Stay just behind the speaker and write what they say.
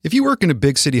If you work in a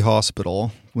big city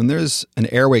hospital, when there's an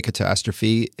airway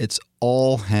catastrophe, it's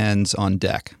all hands on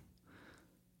deck.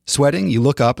 Sweating, you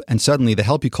look up and suddenly the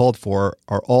help you called for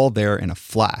are all there in a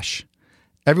flash.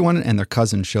 Everyone and their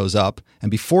cousin shows up,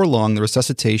 and before long the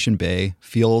resuscitation bay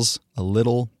feels a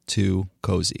little too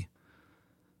cozy.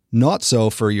 Not so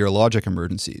for urologic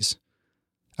emergencies.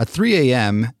 At 3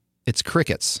 a.m., it's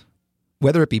crickets.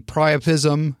 Whether it be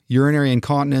priapism, urinary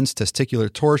incontinence,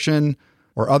 testicular torsion,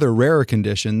 or other rarer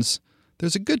conditions,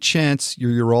 there's a good chance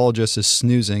your urologist is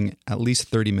snoozing at least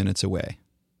 30 minutes away.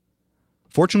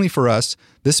 Fortunately for us,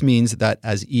 this means that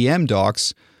as EM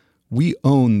docs, we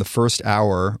own the first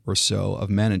hour or so of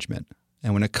management.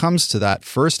 And when it comes to that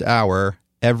first hour,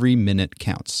 every minute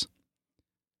counts.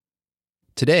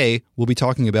 Today, we'll be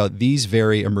talking about these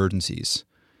very emergencies.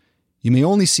 You may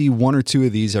only see one or two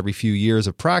of these every few years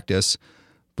of practice,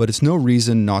 but it's no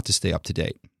reason not to stay up to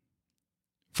date.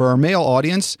 For our male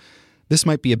audience, this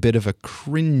might be a bit of a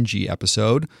cringy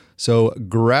episode, so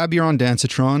grab your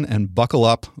ondansetron and buckle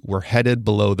up. We're headed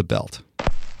below the belt.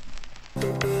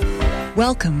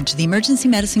 Welcome to the Emergency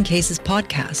Medicine Cases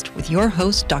podcast with your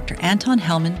host, Dr. Anton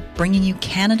Hellman, bringing you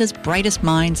Canada's brightest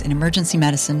minds in emergency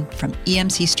medicine from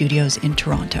EMC Studios in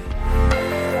Toronto.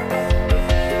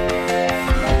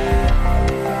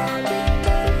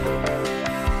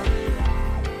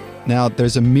 Now,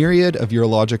 there's a myriad of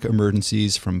urologic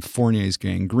emergencies from Fournier's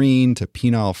gangrene to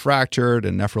penile fracture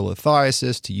to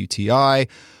nephrolithiasis to UTI,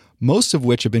 most of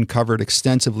which have been covered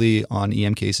extensively on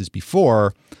EM cases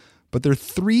before, but there are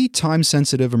three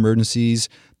time-sensitive emergencies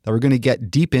that we're going to get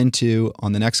deep into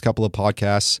on the next couple of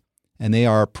podcasts, and they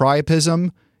are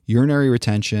priapism, urinary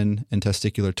retention, and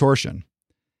testicular torsion.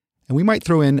 And we might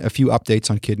throw in a few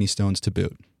updates on kidney stones to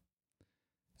boot.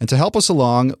 And to help us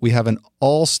along, we have an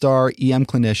all-star EM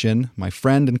clinician, my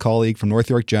friend and colleague from North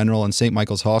York General and St.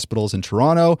 Michael's Hospitals in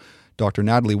Toronto, Dr.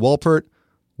 Natalie Wolpert.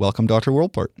 Welcome, Dr.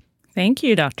 Wolpert. Thank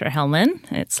you, Dr.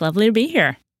 Hellman. It's lovely to be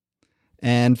here.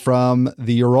 And from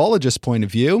the urologist point of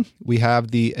view, we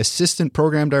have the Assistant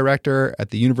Program Director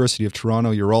at the University of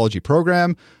Toronto Urology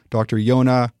Program, Dr.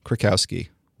 Yona Krakowski.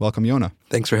 Welcome, Yona.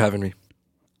 Thanks for having me.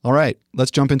 All right, let's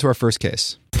jump into our first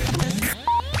case.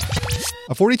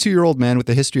 A 42-year-old man with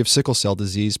a history of sickle cell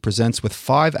disease presents with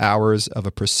 5 hours of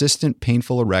a persistent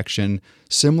painful erection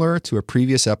similar to a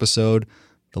previous episode,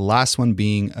 the last one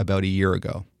being about a year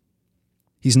ago.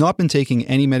 He's not been taking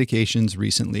any medications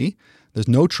recently. There's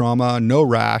no trauma, no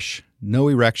rash, no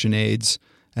erection aids,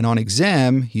 and on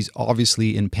exam, he's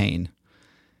obviously in pain.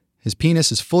 His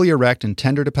penis is fully erect and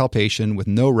tender to palpation with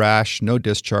no rash, no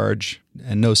discharge,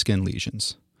 and no skin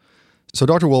lesions. So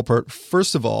Dr. Wolpert,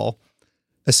 first of all,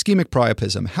 ischemic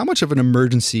priapism. How much of an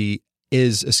emergency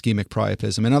is ischemic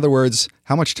priapism? In other words,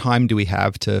 how much time do we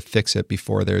have to fix it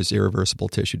before there's irreversible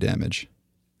tissue damage?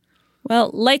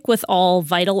 Well, like with all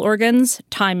vital organs,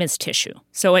 time is tissue.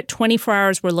 So at 24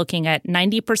 hours, we're looking at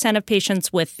 90% of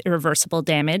patients with irreversible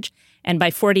damage. And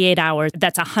by 48 hours,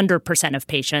 that's 100% of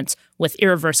patients with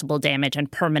irreversible damage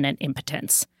and permanent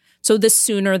impotence. So the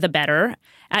sooner, the better.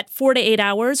 At 4 to 8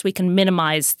 hours, we can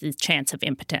minimize the chance of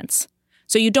impotence.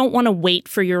 So you don't want to wait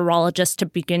for your urologist to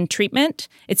begin treatment.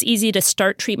 It's easy to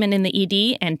start treatment in the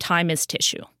ED, and time is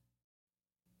tissue.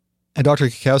 And Dr.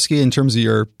 Krakowski, in terms of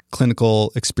your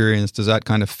clinical experience, does that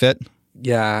kind of fit?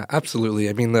 Yeah, absolutely.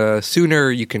 I mean, the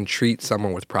sooner you can treat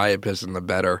someone with priapism, the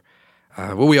better.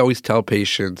 What we always tell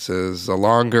patients is the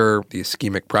longer the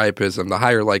ischemic priapism, the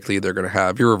higher likely they're going to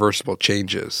have irreversible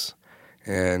changes.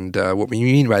 And what we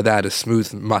mean by that is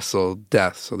smooth muscle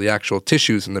death. So the actual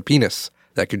tissues in the penis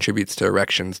that contributes to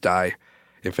erections die.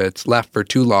 If it's left for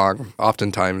too long,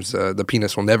 oftentimes the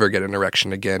penis will never get an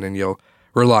erection again, and you'll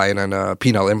rely on a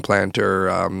penile implant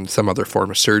or some other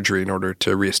form of surgery in order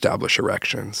to reestablish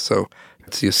erections. So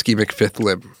it's the ischemic fifth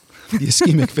limb. The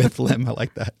ischemic fifth limb, I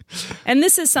like that. And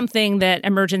this is something that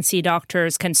emergency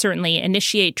doctors can certainly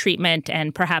initiate treatment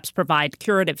and perhaps provide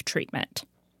curative treatment.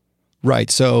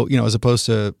 Right. So, as opposed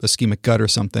to ischemic gut or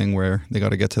something where they got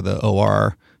to get to the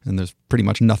OR and there's pretty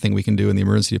much nothing we can do in the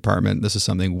emergency department, this is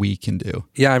something we can do.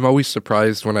 Yeah, I'm always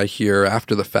surprised when I hear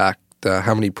after the fact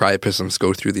how many priapisms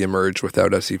go through the emerge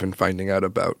without us even finding out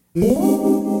about.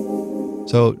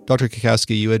 So, Dr.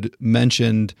 Krakowski, you had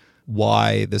mentioned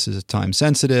why this is time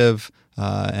sensitive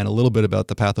and a little bit about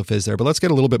the pathophys there, but let's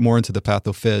get a little bit more into the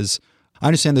pathophys. I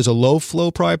understand there's a low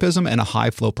flow priapism and a high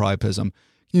flow priapism.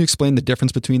 Can you explain the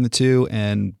difference between the two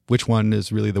and which one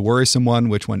is really the worrisome one,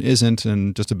 which one isn't,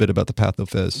 and just a bit about the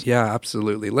pathophys? Yeah,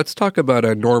 absolutely. Let's talk about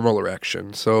a normal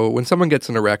erection. So when someone gets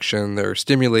an erection, they're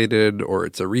stimulated or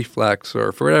it's a reflex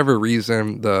or for whatever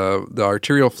reason, the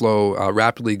arterial flow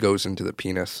rapidly goes into the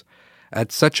penis.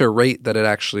 at such a rate that it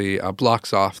actually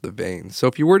blocks off the veins. So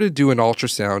if you were to do an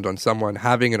ultrasound on someone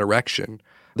having an erection,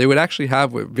 they would actually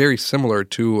have very similar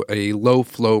to a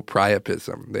low-flow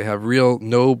priapism. They have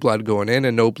no blood going in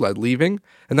and no blood leaving,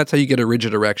 and that's how you get a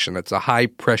rigid erection. It's a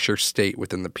high-pressure state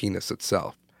within the penis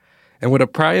itself. And what a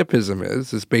priapism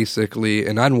is basically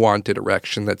an unwanted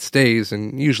erection that stays,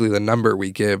 and usually the number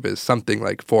we give is something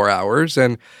like 4 hours.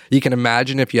 And you can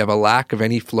imagine if you have a lack of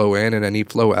any flow in and any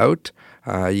flow out,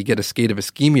 you get a state of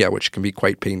ischemia, which can be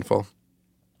quite painful.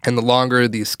 And the longer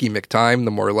the ischemic time,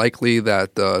 the more likely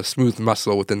that the smooth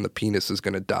muscle within the penis is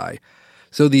going to die.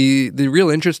 So the real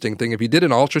interesting thing, if you did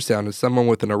an ultrasound of someone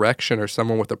with an erection or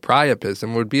someone with a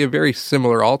priapism, would be a very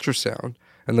similar ultrasound.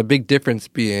 And the big difference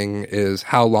being is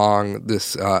how long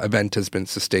this event has been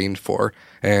sustained for,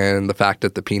 and the fact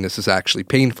that the penis is actually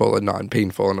painful and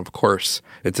non-painful. And of course,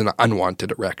 it's an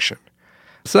unwanted erection.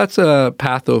 So that's a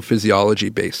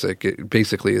pathophysiology basic. It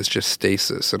basically is just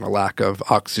stasis and a lack of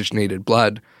oxygenated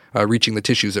blood reaching the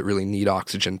tissues that really need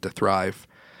oxygen to thrive.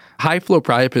 High-flow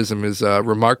priapism is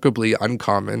remarkably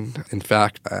uncommon. In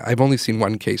fact, I've only seen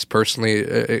one case personally.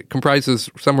 It comprises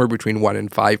somewhere between 1%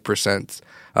 and 5%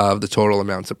 of the total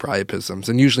amounts of priapisms,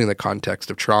 and usually in the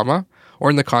context of trauma or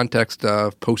in the context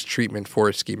of post-treatment for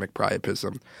ischemic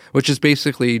priapism, which is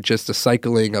basically just a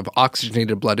cycling of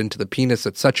oxygenated blood into the penis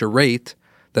at such a rate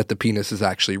that the penis is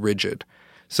actually rigid.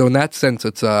 So in that sense,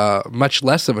 it's much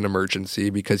less of an emergency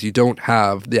because you don't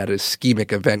have that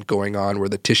ischemic event going on where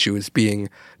the tissue is being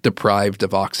deprived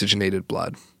of oxygenated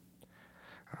blood.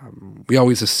 We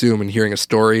always assume in hearing a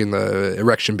story and the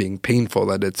erection being painful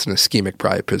that it's an ischemic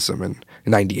priapism, and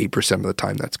 98% of the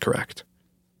time that's correct.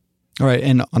 All right.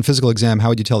 And on physical exam, how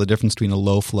would you tell the difference between a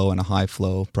low flow and a high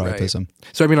flow priapism? Right.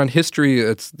 So, on history,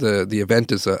 it's the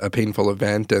event is a painful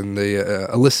event, and the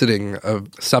eliciting of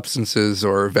substances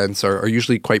or events are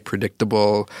usually quite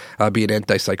predictable, be it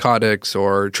antipsychotics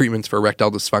or treatments for erectile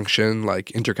dysfunction like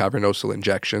intracavernosal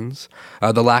injections.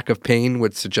 The lack of pain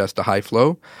would suggest a high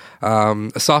flow.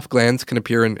 A soft glands can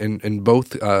appear in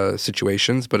both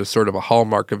situations, but it's sort of a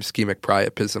hallmark of ischemic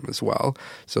priapism as well.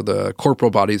 So the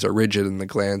corporal bodies are rigid and the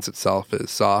glands itself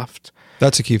is soft.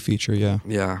 That's a key feature, yeah.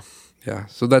 Yeah.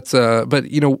 So that's, but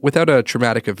without a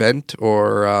traumatic event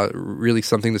or really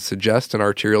something to suggest an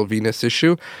arterial venous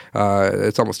issue,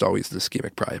 it's almost always the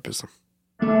ischemic priapism.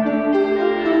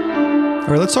 All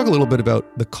right, let's talk a little bit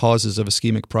about the causes of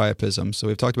ischemic priapism. So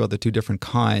we've talked about the two different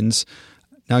kinds.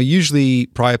 Now, usually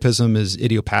priapism is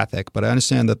idiopathic, but I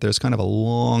understand that there's kind of a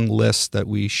long list that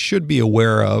we should be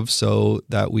aware of so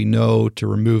that we know to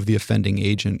remove the offending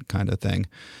agent kind of thing.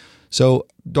 So,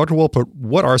 Dr. Wolpert,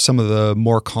 what are some of the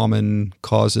more common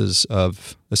causes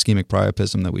of ischemic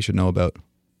priapism that we should know about?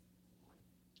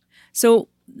 So,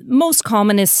 most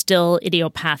common is still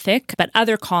idiopathic, but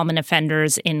other common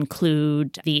offenders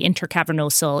include the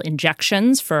intracavernosal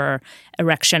injections for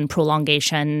erection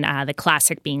prolongation, the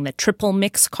classic being the triple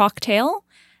mix cocktail.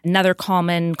 Another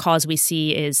common cause we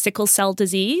see is sickle cell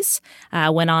disease.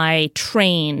 When I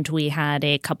trained, we had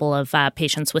a couple of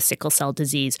patients with sickle cell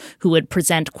disease who would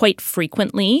present quite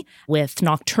frequently with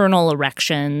nocturnal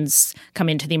erections, come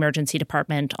into the emergency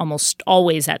department almost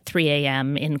always at 3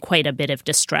 a.m. in quite a bit of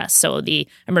distress. So the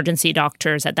emergency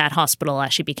doctors at that hospital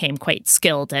actually became quite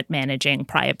skilled at managing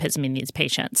priapism in these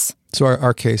patients. So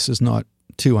our case is not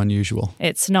too unusual.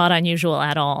 It's not unusual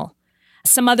at all.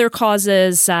 Some other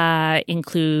causes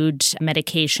include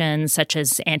medications such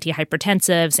as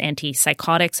antihypertensives,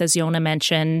 antipsychotics, as Yona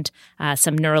mentioned,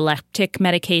 some neuroleptic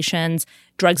medications.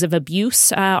 Drugs of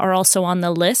abuse are also on the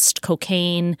list,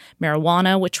 cocaine,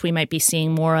 marijuana, which we might be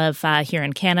seeing more of here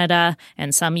in Canada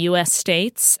and some U.S.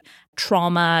 states.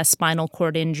 Trauma, spinal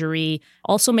cord injury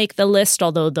also make the list,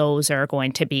 although those are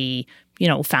going to be,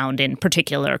 found in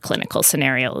particular clinical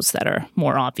scenarios that are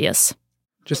more obvious.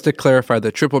 Just to clarify,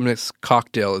 the triple mix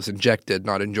cocktail is injected,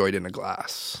 not enjoyed in a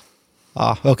glass.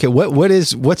 Okay.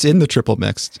 What's in the triple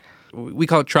mixed? We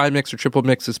call it trimix or triple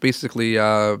mix. It's basically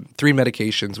 3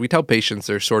 medications. We tell patients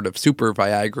they're sort of super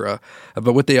Viagra,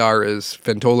 but what they are is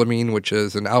phentolamine, which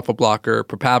is an alpha blocker,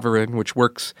 papaverin, which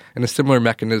works in a similar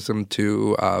mechanism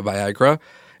to Viagra,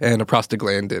 and a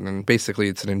prostaglandin. And basically,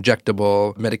 it's an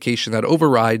injectable medication that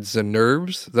overrides the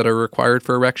nerves that are required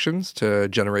for erections to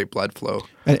generate blood flow.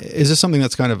 And is this something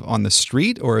that's kind of on the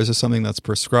street, or is this something that's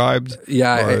prescribed?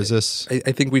 Yeah, or is this?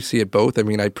 I think we see it both.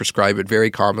 I prescribe it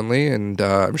very commonly, and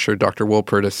I'm sure Dr.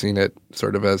 Wolpert has seen it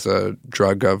sort of as a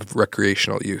drug of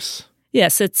recreational use.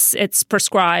 Yes, it's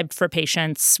prescribed for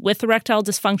patients with erectile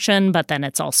dysfunction, but then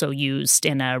it's also used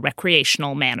in a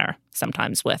recreational manner,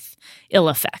 sometimes with ill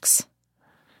effects.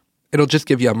 It'll just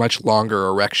give you a much longer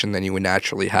erection than you would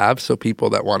naturally have. So people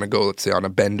that want to go, let's say, on a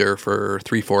bender for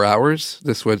 3-4 hours,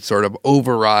 this would sort of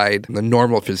override the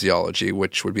normal physiology,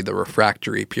 which would be the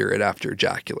refractory period after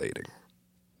ejaculating.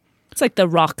 It's like the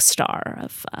rock star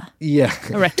of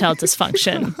erectile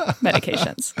dysfunction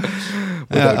medications.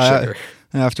 Without sugar.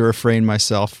 I have to refrain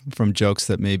myself from jokes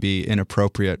that may be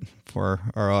inappropriate for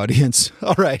our audience.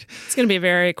 All right. It's going to be a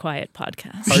very quiet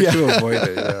podcast. Hard to avoid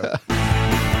it, yeah.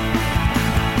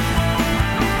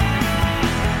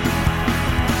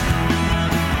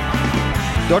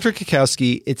 Dr.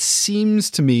 Kukowski, it seems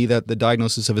to me that the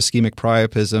diagnosis of ischemic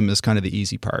priapism is kind of the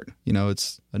easy part. You know,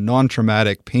 it's a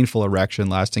non-traumatic, painful erection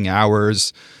lasting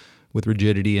hours with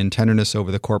rigidity and tenderness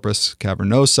over the corpus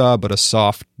cavernosa, but a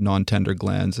soft, non-tender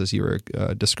glands, as you were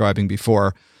describing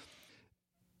before.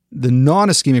 The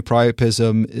non-ischemic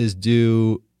priapism is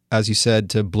due, as you said,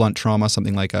 to blunt trauma,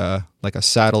 something like a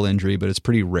saddle injury, but it's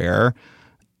pretty rare.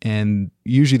 And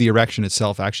usually the erection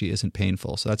itself actually isn't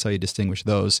painful. So that's how you distinguish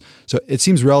those. So it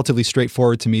seems relatively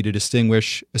straightforward to me to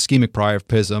distinguish ischemic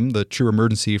priapism, the true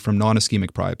emergency, from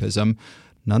non-ischemic priapism.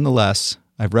 Nonetheless,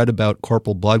 I've read about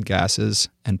corporal blood gases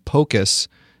and POCUS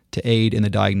to aid in the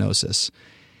diagnosis.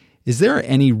 Is there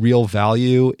any real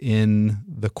value in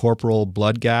the corporal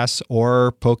blood gas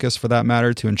or POCUS, for that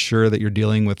matter, to ensure that you're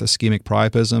dealing with ischemic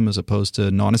priapism as opposed to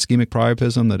non-ischemic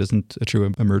priapism that isn't a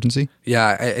true emergency?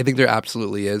 Yeah, I think there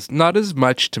absolutely is. Not as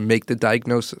much to make the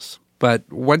diagnosis. But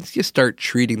once you start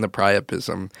treating the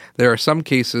priapism, there are some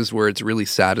cases where it's really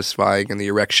satisfying and the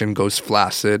erection goes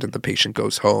flaccid and the patient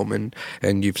goes home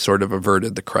and you've sort of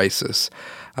averted the crisis.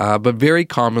 But very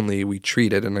commonly we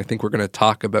treat it, and I think we're going to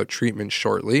talk about treatment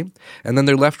shortly, and then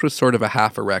they're left with sort of a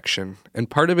half erection. And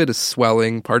part of it is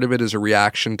swelling, part of it is a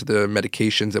reaction to the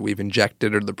medications that we've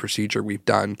injected or the procedure we've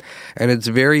done. And it's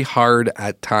very hard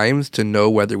at times to know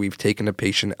whether we've taken a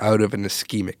patient out of an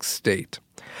ischemic state.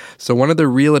 So one of the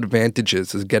real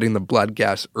advantages is getting the blood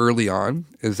gas early on,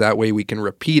 is that way we can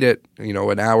repeat it,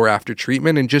 an hour after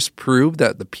treatment and just prove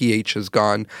that the pH has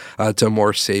gone to a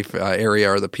more safe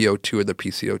area, or the PO2 or the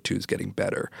PCO2 is getting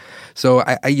better. So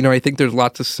I think there's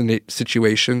lots of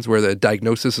situations where the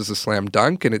diagnosis is a slam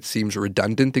dunk and it seems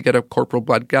redundant to get a corporal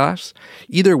blood gas.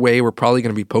 Either way, we're probably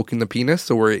going to be poking the penis,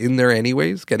 so we're in there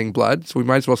anyways getting blood. So we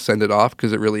might as well send it off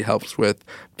because it really helps with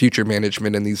future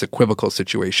management in these equivocal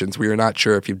situations where you're not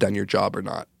sure if you've done your job or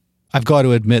not. I've got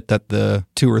to admit that the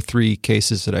 2 or 3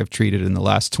 cases that I've treated in the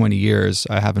last 20 years,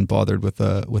 I haven't bothered with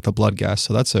a blood gas.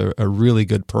 So that's a really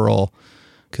good pearl,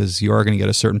 because you are going to get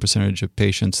a certain percentage of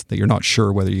patients that you're not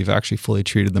sure whether you've actually fully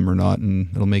treated them or not. And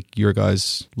it'll make your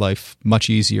guys' life much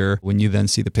easier when you then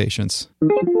see the patients.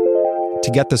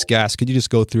 To get this gas, could you just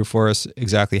go through for us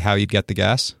exactly how you'd get the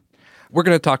gas? We're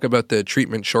going to talk about the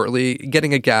treatment shortly.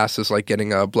 Getting a gas is like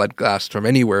getting a blood gas from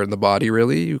anywhere in the body,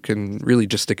 really. You can really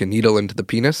just stick a needle into the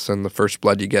penis, and the first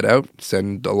blood you get out,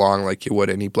 send along like you would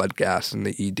any blood gas in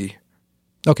the ED.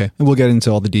 Okay, and we'll get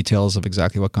into all the details of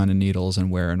exactly what kind of needles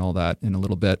and where and all that in a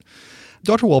little bit.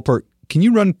 Dr. Wolpert, can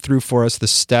you run through for us the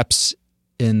steps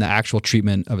in the actual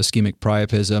treatment of ischemic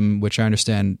priapism, which I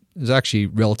understand is actually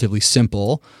relatively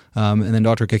simple. And then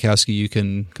Dr. Kukowski, you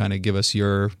can kind of give us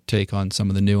your take on some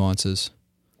of the nuances.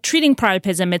 Treating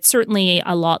priapism, it's certainly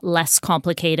a lot less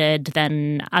complicated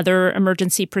than other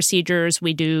emergency procedures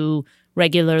we do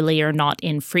regularly or not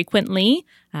infrequently.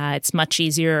 It's much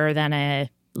easier than a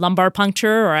lumbar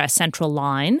puncture or a central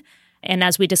line. And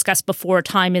as we discussed before,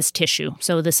 time is tissue.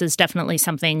 So this is definitely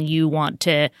something you want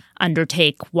to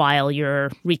undertake while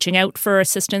you're reaching out for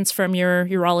assistance from your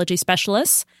urology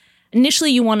specialists.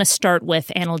 Initially, you want to start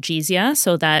with analgesia.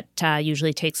 So that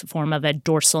usually takes the form of a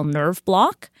dorsal nerve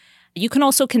block. You can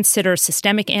also consider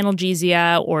systemic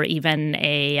analgesia or even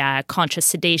a conscious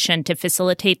sedation to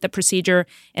facilitate the procedure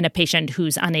in a patient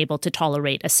who's unable to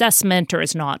tolerate assessment or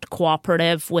is not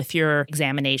cooperative with your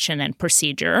examination and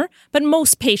procedure. But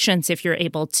most patients, if you're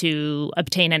able to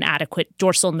obtain an adequate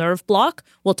dorsal nerve block,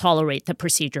 will tolerate the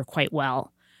procedure quite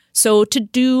well. So to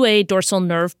do a dorsal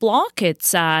nerve block,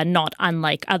 it's not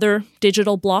unlike other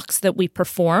digital blocks that we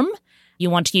perform. You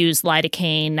want to use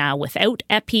lidocaine without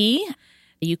epi.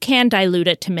 You can dilute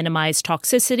it to minimize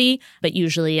toxicity, but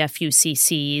usually a few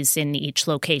cc's in each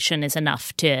location is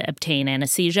enough to obtain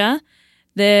anesthesia.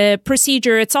 The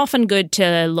procedure, it's often good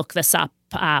to look this up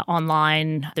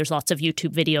online. There's lots of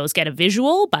YouTube videos, get a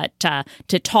visual, but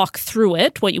to talk through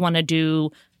it, what you want to do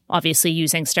obviously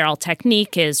using sterile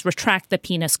technique, is retract the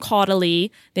penis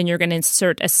caudally. Then you're going to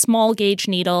insert a small gauge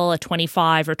needle, a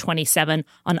 25 or 27,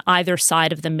 on either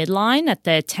side of the midline at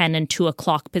the 10 and 2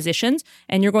 o'clock positions.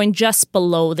 And you're going just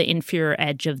below the inferior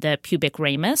edge of the pubic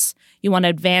ramus. You want to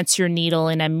advance your needle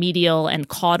in a medial and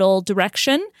caudal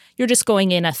direction. You're just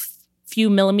going in a few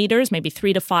millimeters, maybe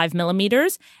 3 to 5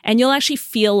 millimeters, and you'll actually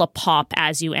feel a pop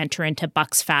as you enter into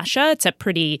buccal fascia. It's a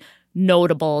pretty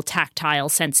notable tactile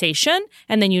sensation,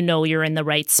 and then you know you're in the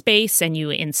right space and you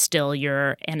instill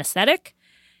your anesthetic.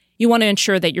 You want to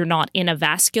ensure that you're not in a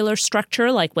vascular structure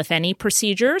like with any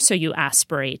procedure, so you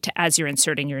aspirate as you're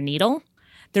inserting your needle.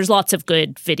 There's lots of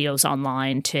good videos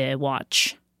online to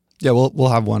watch. Yeah, we'll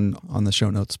have one on the show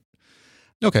notes.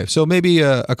 Okay, so maybe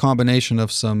a combination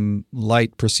of some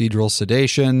light procedural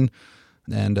sedation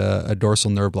and a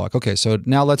dorsal nerve block. Okay, so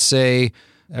now let's say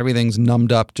everything's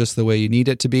numbed up just the way you need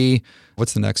it to be.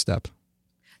 What's the next step?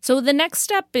 So the next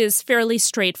step is fairly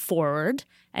straightforward.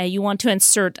 You want to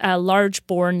insert a large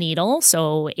bore needle,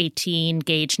 so 18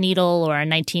 gauge needle or a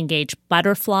 19 gauge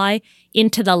butterfly,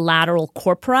 into the lateral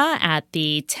corpora at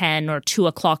the 10 or 2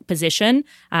 o'clock position.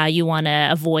 You want to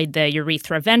avoid the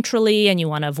urethra ventrally, and you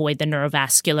want to avoid the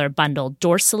neurovascular bundle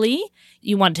dorsally.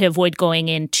 You want to avoid going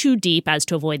in too deep as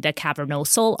to avoid the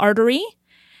cavernosal artery.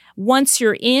 Once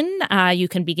you're in, you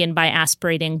can begin by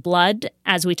aspirating blood.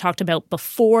 As we talked about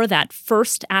before, that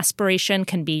first aspiration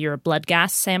can be your blood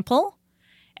gas sample.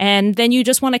 And then you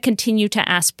just want to continue to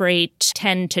aspirate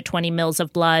 10 to 20 mils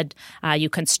of blood. You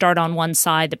can start on one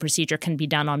side. The procedure can be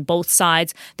done on both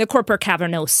sides. The corpora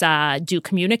cavernosa do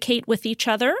communicate with each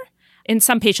other. In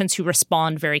some patients who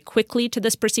respond very quickly to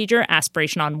this procedure,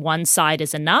 aspiration on one side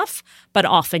is enough, but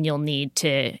often you'll need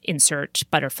to insert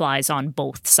butterflies on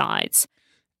both sides.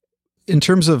 In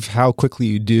terms of how quickly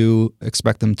you do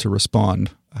expect them to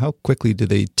respond, how quickly do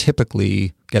they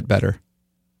typically get better?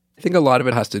 I think a lot of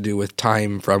it has to do with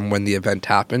time from when the event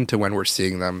happened to when we're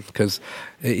seeing them. Because,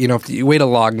 if you wait a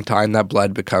long time, that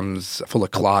blood becomes full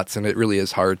of clots and it really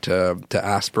is hard to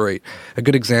aspirate. A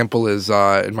good example is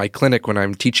in my clinic when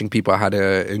I'm teaching people how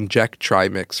to inject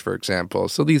Trimix, for example.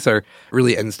 So these are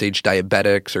really end-stage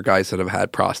diabetics or guys that have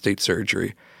had prostate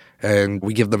surgery. And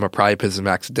we give them a priapism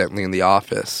accidentally in the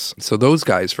office. So those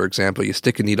guys, for example, you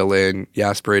stick a needle in, you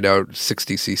aspirate out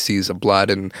 60 cc's of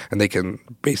blood, and they can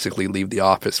basically leave the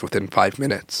office within 5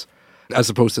 minutes.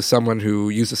 As opposed to someone who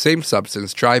used the same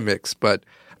substance, Trimix, but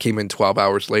came in 12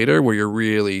 hours later, where you're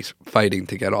really fighting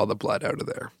to get all the blood out of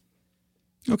there.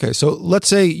 Okay, so let's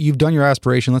say you've done your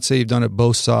aspiration. Let's say you've done it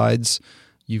both sides.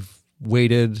 You've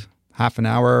waited half an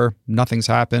hour, nothing's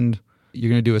happened.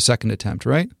 You're going to do a second attempt,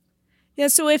 right? Yeah,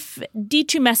 so if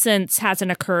detumescence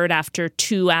hasn't occurred after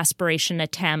 2 aspiration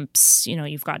attempts,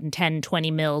 you've gotten 10,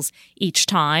 20 mils each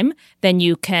time, then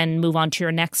you can move on to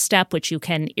your next step, which you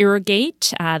can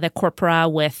irrigate the corpora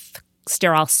with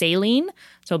sterile saline,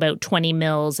 so about 20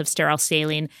 mils of sterile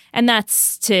saline. And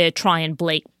that's to try and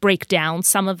break down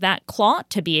some of that clot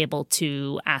to be able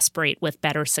to aspirate with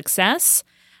better success.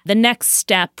 The next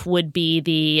step would be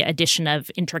the addition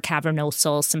of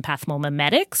intracavernosal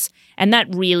sympathomimetics, and that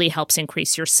really helps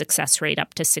increase your success rate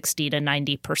up to 60 to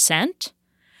 90%.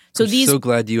 I'm so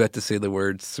glad you had to say the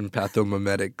word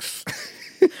sympathomimetics.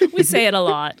 We say it a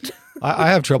lot. I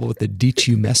have trouble with the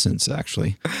detumescence,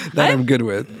 actually. That I'm good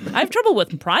with. I have trouble with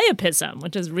priapism,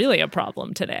 which is really a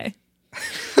problem today.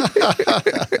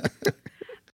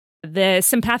 The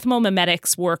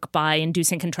sympathomimetics work by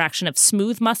inducing contraction of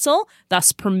smooth muscle,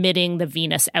 thus permitting the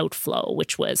venous outflow,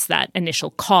 which was that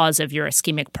initial cause of your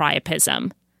ischemic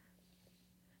priapism.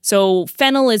 So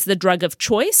phenyl is the drug of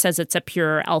choice as it's a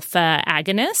pure alpha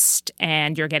agonist,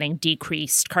 and you're getting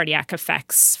decreased cardiac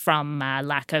effects from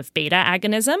lack of beta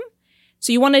agonism.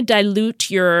 So you want to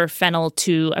dilute your phenyl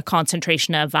to a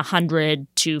concentration of 100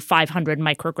 to 500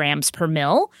 micrograms per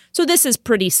mil. So this is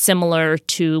pretty similar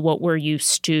to what we're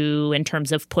used to in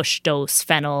terms of push dose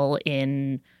phenyl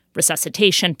in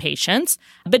resuscitation patients.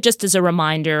 But just as a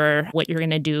reminder, what you're going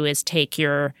to do is take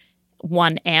your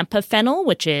 1 amp of phenyl,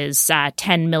 which is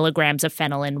 10 milligrams of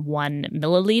phenyl in 1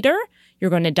 milliliter. You're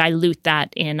going to dilute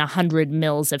that in 100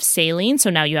 mils of saline.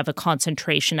 So now you have a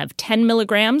concentration of 10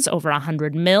 milligrams over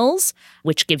 100 mils,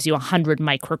 which gives you 100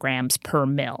 micrograms per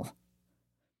mil.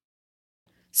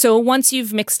 So once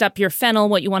you've mixed up your phenyl,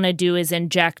 what you want to do is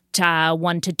inject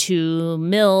 1 to 2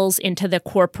 mils into the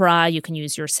corpora. You can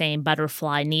use your same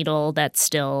butterfly needle that's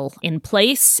still in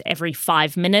place. Every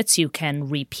 5 minutes, you can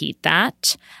repeat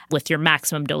that, with your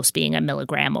maximum dose being 1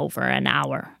 milligram over an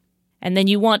hour. And then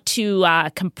you want to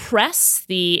compress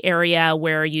the area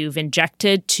where you've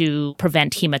injected to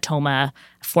prevent hematoma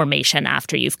formation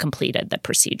after you've completed the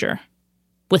procedure,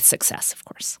 with success, of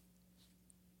course.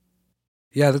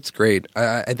 Yeah, that's great.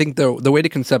 I think the way to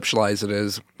conceptualize it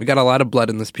is we got a lot of blood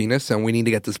in this penis and we need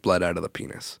to get this blood out of the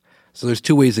penis. So there's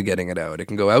two ways of getting it out. It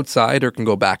can go outside or it can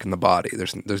go back in the body.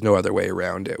 There's no other way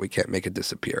around it. We can't make it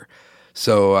disappear.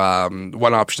 So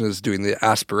one option is doing the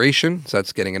aspiration, so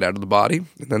that's getting it out of the body.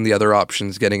 And then the other option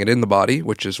is getting it in the body,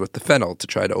 which is with the phenol to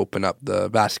try to open up the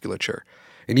vasculature.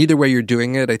 And either way you're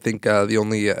doing it, I think the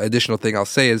only additional thing I'll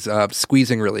say is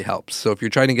squeezing really helps. So if you're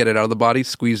trying to get it out of the body,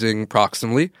 squeezing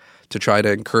proximally to try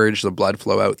to encourage the blood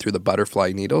flow out through the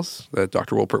butterfly needles that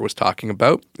Dr. Wolpert was talking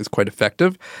about is quite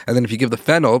effective. And then if you give the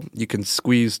phenol, you can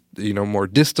squeeze, more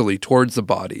distally towards the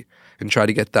body and try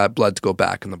to get that blood to go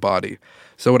back in the body.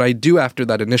 So what I do after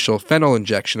that initial phenol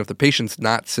injection, if the patient's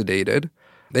not sedated,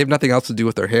 they have nothing else to do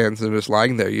with their hands, they're just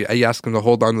lying there. I ask them to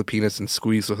hold on to the penis and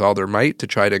squeeze with all their might to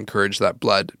try to encourage that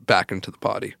blood back into the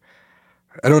body.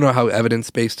 I don't know how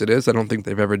evidence-based it is. I don't think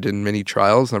they've ever done many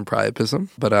trials on priapism,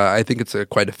 but I think it's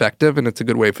quite effective, and it's a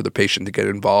good way for the patient to get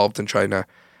involved and trying to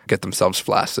get themselves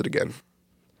flaccid again.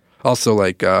 Also,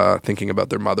 thinking about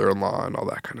their mother-in-law and all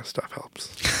that kind of stuff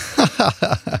helps.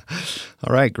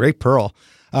 All right, great, Pearl.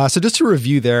 So just to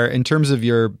review there, in terms of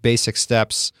your basic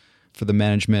steps for the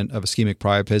management of ischemic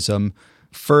priapism,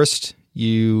 first,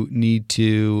 you need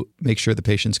to make sure the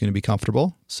patient's going to be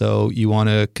comfortable. So you want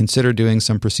to consider doing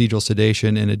some procedural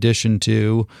sedation in addition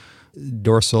to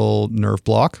dorsal nerve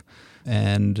block.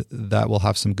 And that will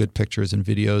have some good pictures and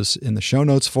videos in the show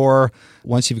notes for.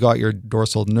 Once you've got your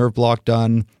dorsal nerve block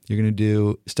done, you're going to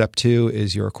do step 2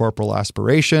 is your corporal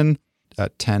aspiration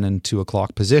at 10 and 2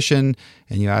 o'clock position.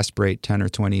 And you aspirate 10 or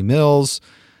 20 mils.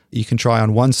 You can try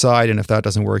on one side. And if that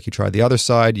doesn't work, you try the other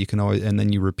side. You can always, and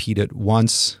then you repeat it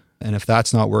once. And if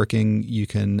that's not working, you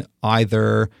can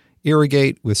either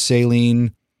irrigate with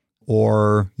saline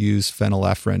or use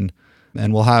phenylephrine.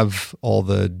 And we'll have all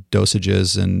the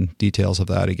dosages and details of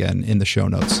that again in the show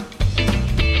notes.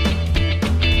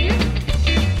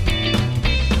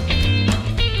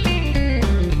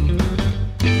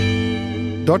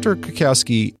 Dr.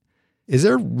 Krakowski, is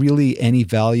there really any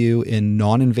value in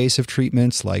non-invasive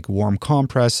treatments like warm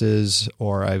compresses,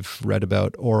 or I've read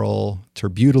about oral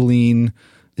terbutaline?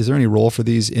 Is there any role for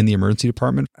these in the emergency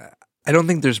department? I don't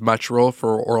think there's much role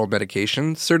for oral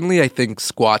medication. Certainly, I think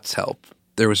squats help.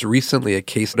 There was recently a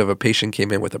case of a patient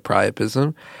came in with a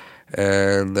priapism,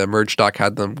 and the emerge doc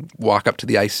had them walk up to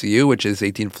the ICU, which is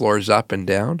 18 floors up and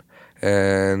down.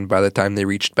 And by the time they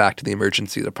reached back to the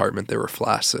emergency department, they were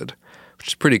flaccid, which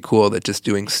is pretty cool that just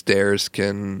doing stairs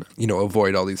can,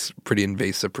 avoid all these pretty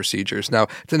invasive procedures. Now,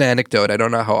 it's an anecdote. I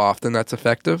don't know how often that's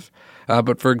effective.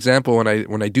 But for example,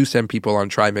 when I do send people on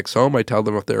Trimix home, I tell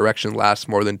them if their erection lasts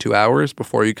more than 2 hours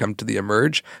before you come to the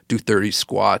emerge, do 30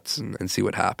 squats and see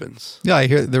what happens. Yeah, I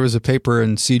hear there was a paper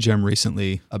in CGEM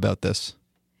recently about this.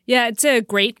 Yeah, it's a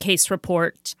great case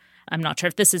report. I'm not sure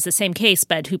if this is the same case,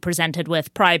 but who presented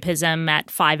with priapism at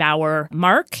 5-hour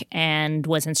mark and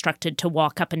was instructed to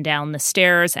walk up and down the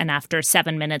stairs, and after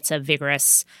 7 minutes of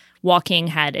vigorous walking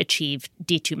had achieved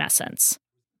detumescence.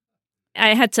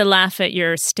 I had to laugh at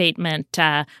your statement.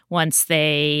 Once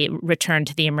they returned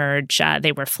to the emerge,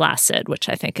 they were flaccid, which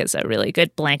I think is a really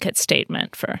good blanket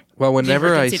statement for the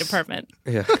emergency department.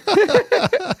 Yeah.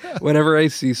 Whenever I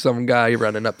see some guy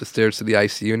running up the stairs to the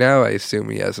ICU now, I assume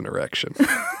he has an erection.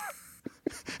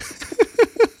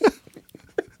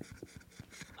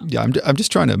 Yeah, I'm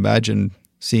just trying to imagine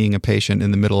seeing a patient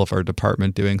in the middle of our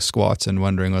department doing squats and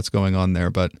wondering what's going on there,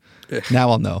 but now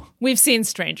I'll know. We've seen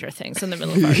stranger things in the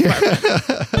middle of our department.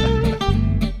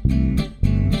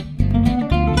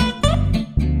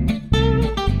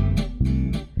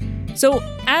 So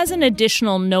as an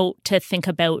additional note to think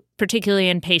about, particularly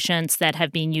in patients that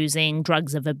have been using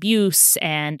drugs of abuse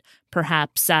and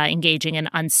perhaps engaging in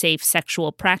unsafe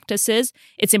sexual practices,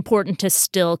 it's important to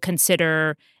still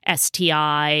consider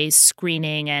STI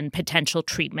screening and potential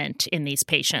treatment in these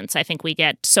patients. I think we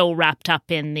get so wrapped up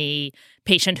in the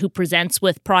patient who presents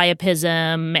with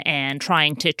priapism and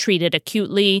trying to treat it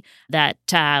acutely that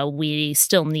we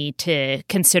still need to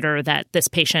consider that this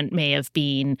patient may have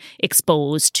been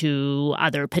exposed to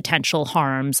other potential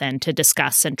harms and to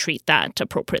discuss and treat that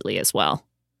appropriately as well.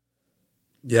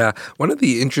 Yeah. One of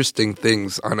the interesting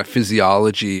things on a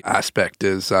physiology aspect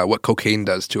is what cocaine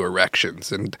does to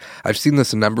erections. And I've seen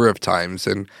this a number of times.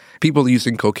 And people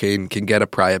using cocaine can get a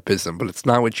priapism, but it's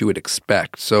not what you would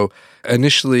expect. So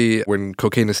initially, when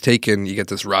cocaine is taken, you get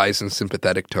this rise in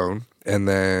sympathetic tone. And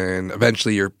then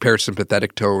eventually your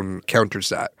parasympathetic tone counters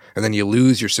that. And then you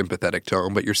lose your sympathetic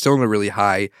tone, but you're still in a really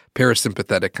high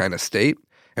parasympathetic kind of state.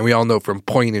 And we all know from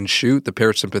point and shoot, the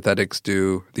parasympathetics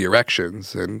do the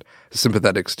erections and the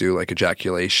sympathetics do like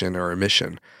ejaculation or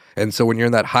emission. And so when you're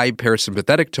in that high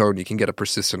parasympathetic tone, you can get a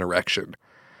persistent erection.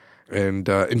 And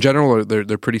in general,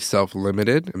 they're pretty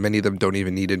self-limited. Many of them don't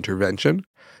even need intervention.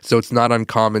 So it's not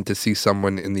uncommon to see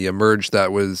someone in the emerge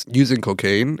that was using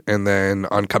cocaine and then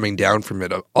on coming down from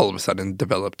it, all of a sudden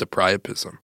developed a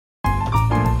priapism.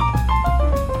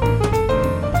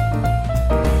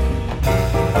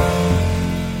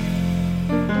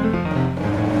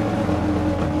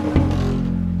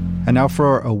 And now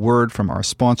for a word from our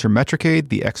sponsor, Metricade,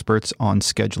 the experts on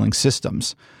scheduling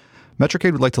systems.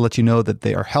 Metricade would like to let you know that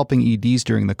they are helping EDs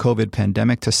during the COVID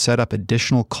pandemic to set up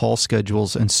additional call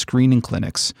schedules and screening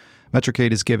clinics.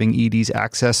 Metricade is giving EDs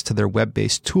access to their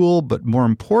web-based tool, but more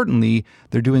importantly,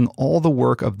 they're doing all the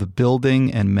work of the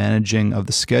building and managing of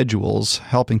the schedules,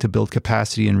 helping to build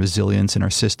capacity and resilience in our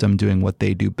system, doing what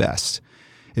they do best.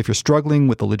 If you're struggling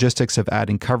with the logistics of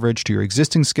adding coverage to your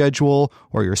existing schedule,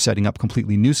 or you're setting up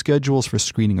completely new schedules for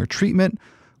screening or treatment,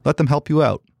 let them help you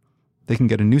out. They can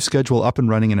get a new schedule up and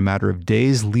running in a matter of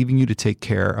days, leaving you to take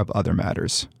care of other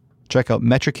matters. Check out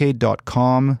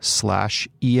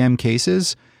metricade.com/EM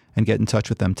cases and get in touch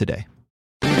with them today.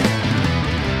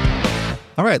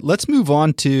 All right, let's move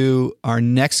on to our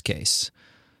next case.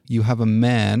 You have a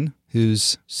man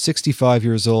who's 65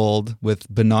 years old with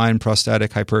benign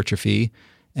prostatic hypertrophy,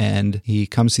 and he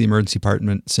comes to the emergency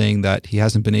department saying that he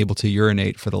hasn't been able to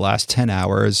urinate for the last 10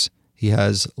 hours. He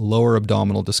has lower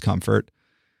abdominal discomfort.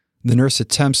 The nurse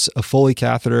attempts a Foley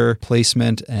catheter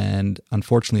placement, and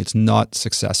unfortunately, it's not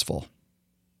successful.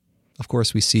 Of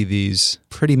course, we see these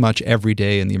pretty much every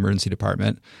day in the emergency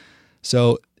department.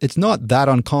 So it's not that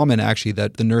uncommon, actually,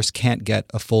 that the nurse can't get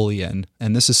a Foley in.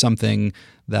 And this is something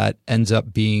that ends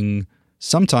up being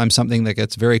sometimes something that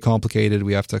gets very complicated.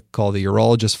 We have to call the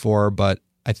urologist for, but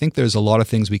I think there's a lot of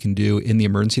things we can do in the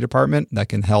emergency department that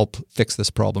can help fix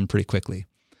this problem pretty quickly.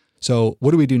 So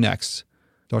what do we do next?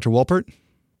 Dr. Wolpert?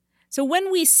 So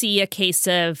when we see a case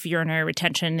of urinary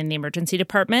retention in the emergency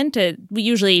department, we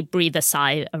usually breathe a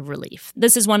sigh of relief.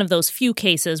 This is one of those few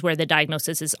cases where the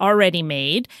diagnosis is already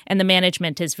made and the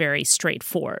management is very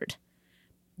straightforward.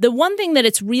 The one thing that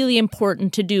it's really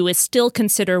important to do is still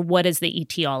consider what is the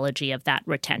etiology of that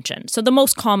retention. So the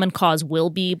most common cause will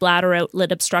be bladder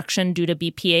outlet obstruction due to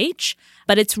BPH,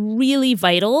 but it's really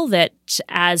vital that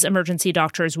as emergency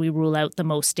doctors, we rule out the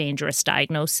most dangerous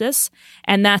diagnosis,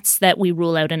 and that's that we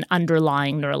rule out an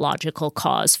underlying neurological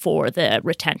cause for the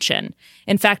retention.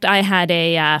 In fact, I had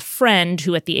a friend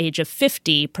who at the age of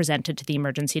 50 presented to the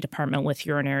emergency department with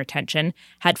urinary retention,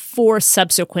 had 4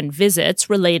 subsequent visits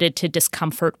related to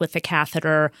discomfort with the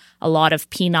catheter, a lot of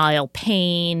penile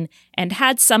pain, and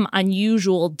had some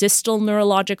unusual distal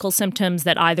neurological symptoms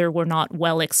that either were not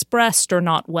well expressed or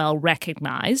not well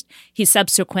recognized. He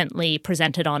subsequently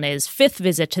presented on his 5th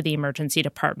visit to the emergency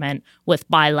department with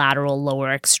bilateral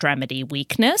lower extremity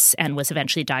weakness and was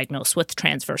eventually diagnosed with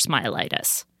transverse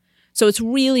myelitis. So it's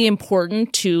really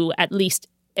important to at least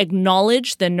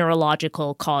acknowledge the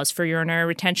neurological cause for urinary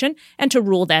retention and to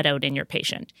rule that out in your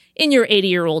patient. In your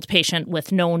 80-year-old patient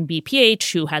with known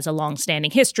BPH who has a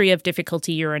long-standing history of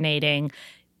difficulty urinating,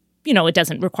 it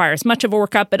doesn't require as much of a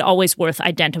workup, but always worth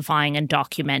identifying and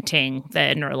documenting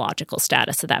the neurological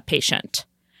status of that patient.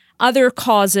 Other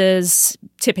causes,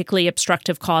 typically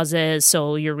obstructive causes,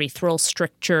 so urethral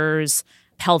strictures,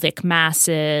 pelvic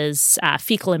masses,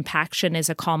 fecal impaction is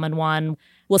a common one.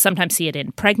 We'll sometimes see it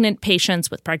in pregnant patients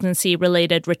with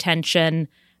pregnancy-related retention,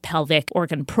 pelvic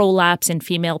organ prolapse in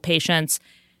female patients.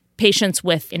 Patients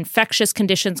with infectious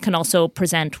conditions can also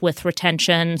present with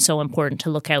retention, so important to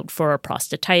look out for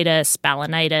prostatitis,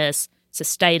 balanitis,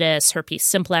 cystitis, herpes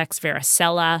simplex,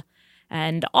 varicella.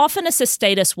 And often a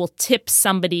cystitis will tip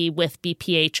somebody with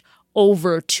BPH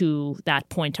over to that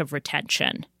point of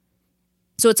retention.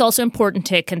 So it's also important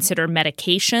to consider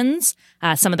medications,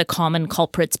 some of the common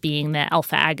culprits being the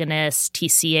alpha agonists,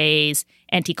 TCAs,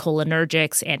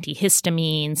 anticholinergics,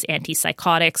 antihistamines,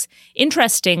 antipsychotics.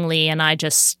 Interestingly, and I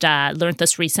just learned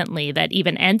this recently, that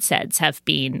even NSAIDs have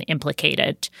been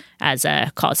implicated as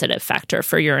a causative factor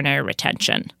for urinary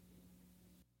retention.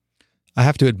 I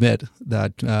have to admit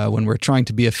that when we're trying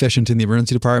to be efficient in the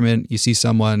emergency department, you see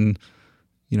someone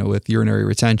with urinary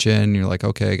retention, you're like,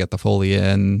 okay, get the Foley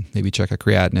in, maybe check a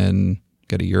creatinine,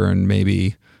 get a urine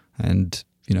maybe, and,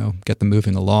 get them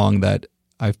moving along. That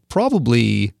I've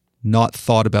probably not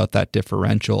thought about that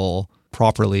differential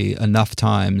properly enough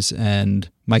times. And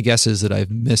my guess is that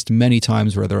I've missed many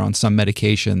times where they're on some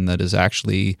medication that has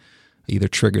actually either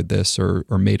triggered this or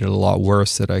made it a lot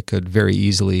worse, that I could very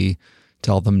easily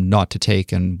tell them not to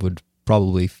take and would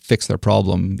probably fix their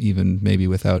problem even maybe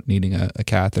without needing a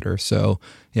catheter. So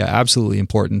yeah, absolutely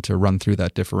important to run through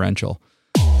that differential.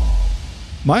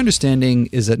 My understanding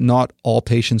is that not all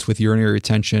patients with urinary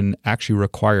retention actually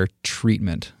require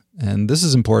treatment. And this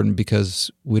is important because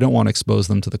we don't want to expose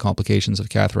them to the complications of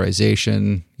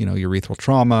catheterization, urethral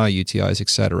trauma, UTIs,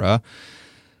 etc.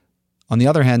 On the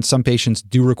other hand, some patients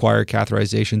do require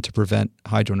catheterization to prevent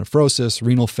hydronephrosis,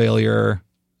 renal failure,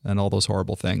 and all those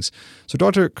horrible things. So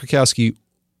Dr. Krakowski,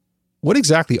 what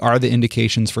exactly are the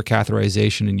indications for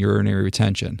catheterization in urinary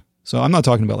retention? So I'm not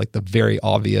talking about like the very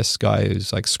obvious guy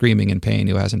who's like screaming in pain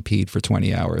who hasn't peed for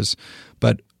 20 hours,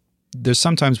 but there's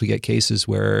sometimes we get cases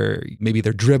where maybe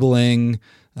they're dribbling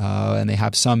and they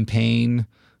have some pain.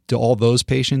 Do all those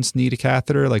patients need a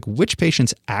catheter? Like, which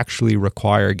patients actually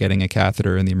require getting a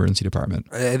catheter in the emergency department?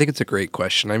 I think it's a great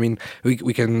question. I mean, we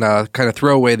can kind of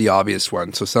throw away the obvious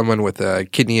one. So someone with a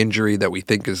kidney injury that we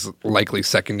think is likely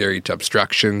secondary to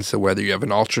obstruction. So whether you have an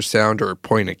ultrasound or a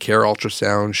point-of-care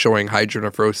ultrasound showing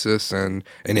hydronephrosis and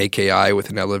an AKI with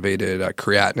an elevated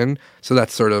creatinine. So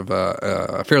that's sort of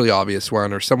a fairly obvious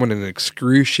one. Or someone in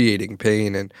excruciating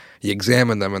pain and you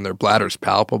examine them and their bladder's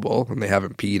palpable and they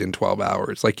haven't peed in 12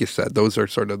 hours. Like you said, those are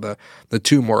sort of the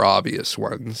two more obvious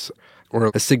ones. Or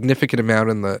a significant amount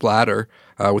in the bladder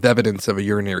with evidence of a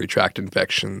urinary tract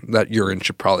infection. That urine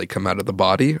should probably come out of the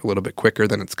body a little bit quicker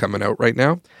than it's coming out right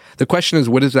now. The question is,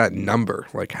 what is that number?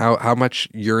 Like how much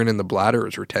urine in the bladder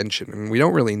is retention? And we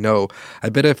don't really know. I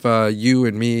bet if you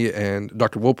and me and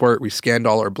Dr. Wolpert, we scanned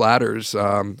all our bladders,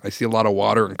 I see a lot of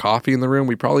water and coffee in the room.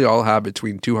 We probably all have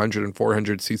between 200 and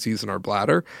 400 cc's in our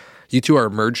bladder. You two are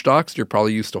emerge docs. You're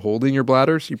probably used to holding your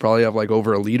bladders. You probably have like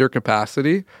over a liter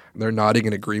capacity. They're nodding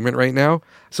in agreement right now.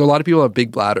 So a lot of people have big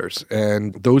bladders,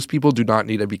 and those people do not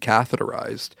need to be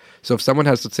catheterized. So if someone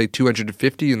has, let's say,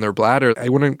 250 in their bladder, I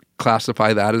wouldn't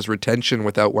classify that as retention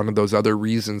without one of those other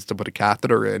reasons to put a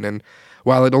catheter in. And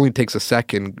while it only takes a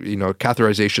second,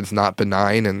 catheterization is not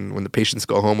benign. And when the patients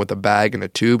go home with a bag and a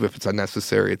tube, if it's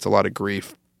unnecessary, it's a lot of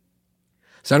grief.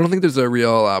 So I don't think there's a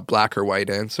real black or white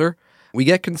answer. We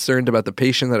get concerned about the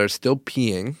patient that are still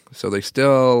peeing, so they're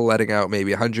still letting out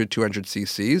maybe 100, 200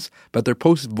 cc's, but their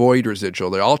post-void residual,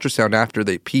 their ultrasound after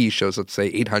they pee shows, let's say,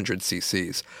 800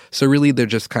 cc's. So really, they're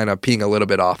just kind of peeing a little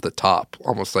bit off the top,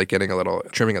 almost like getting a little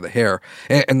trimming of the hair.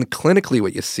 And clinically,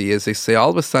 what you see is they say, all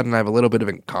of a sudden, I have a little bit of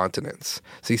incontinence.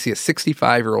 So you see a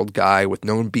 65-year-old guy with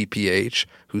known BPH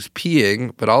who's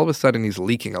peeing, but all of a sudden he's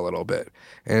leaking a little bit.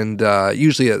 And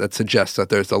usually that suggests that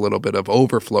there's a little bit of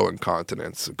overflow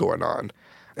incontinence going on.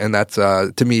 And that's,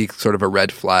 to me, sort of a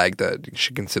red flag that you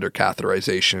should consider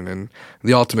catheterization. And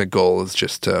the ultimate goal is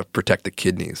just to protect the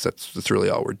kidneys. That's really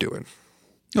all we're doing.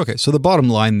 Okay, so the bottom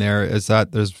line there is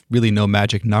that there's really no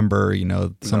magic number.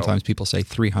 Sometimes people say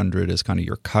 300 is kind of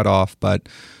your cutoff, but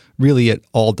really it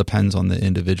all depends on the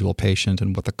individual patient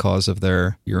and what the cause of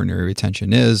their urinary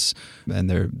retention is and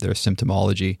their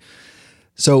symptomology.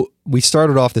 So we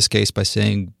started off this case by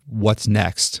saying, what's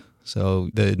next? So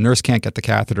the nurse can't get the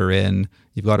catheter in.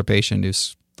 You've got a patient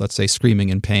who's, let's say, screaming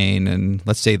in pain, and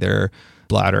let's say their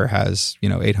bladder has,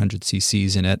 800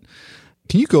 cc's in it.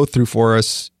 Can you go through for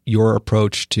us your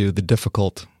approach to the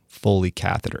difficult Foley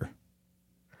catheter?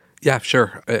 Yeah,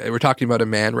 sure. We're talking about a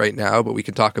man right now, but we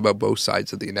can talk about both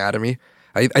sides of the anatomy.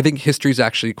 I think history is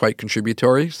actually quite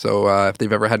contributory. So if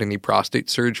they've ever had any prostate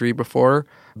surgery before,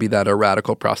 be that a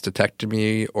radical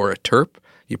prostatectomy or a TURP,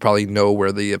 you probably know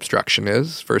where the obstruction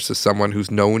is versus someone who's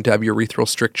known to have urethral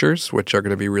strictures, which are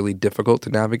going to be really difficult to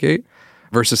navigate,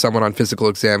 versus someone on physical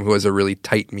exam who has a really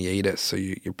tight meatus. So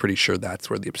you're pretty sure that's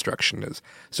where the obstruction is.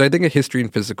 So I think a history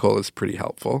and physical is pretty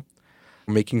helpful.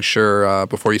 Making sure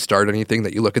before you start anything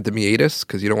that you look at the meatus,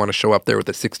 because you don't want to show up there with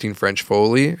a 16 French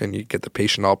Foley and you get the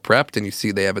patient all prepped and you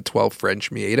see they have a 12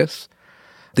 French meatus.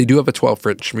 They do have a 12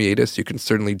 French meatus. You can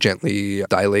certainly gently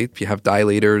dilate. If you have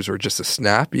dilators or just a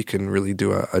snap, you can really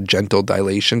do a gentle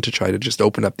dilation to try to just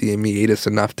open up the meatus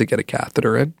enough to get a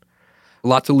catheter in.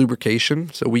 Lots of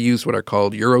lubrication. So we use what are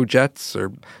called Urojets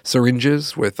or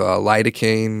syringes with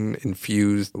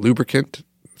lidocaine-infused lubricant.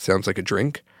 Sounds like a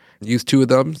drink. Use 2 of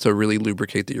them to really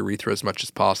lubricate the urethra as much as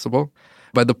possible.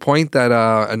 By the point that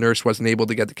a nurse wasn't able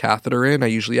to get the catheter in, I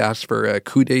usually ask for a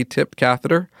Coude tip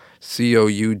catheter,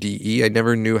 Coude. I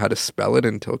never knew how to spell it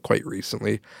until quite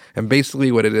recently. And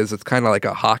basically what it is, it's kind of like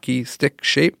a hockey stick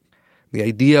shape. The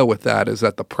idea with that is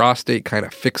that the prostate kind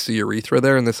of fixes the urethra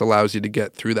there, and this allows you to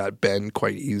get through that bend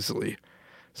quite easily.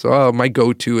 So my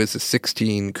go-to is a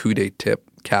 16 Coude tip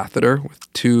catheter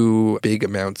with 2 big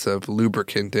amounts of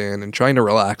lubricant in and trying to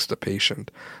relax the patient.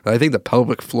 And I think the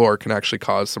pelvic floor can actually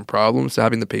cause some problems, so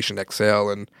having the patient exhale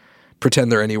and pretend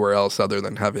they're anywhere else other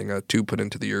than having a tube put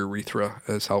into the urethra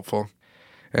is helpful.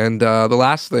 And the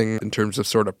last thing in terms of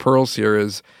sort of pearls here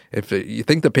is if you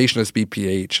think the patient has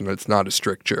BPH and it's not a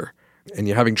stricture, and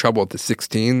you're having trouble at the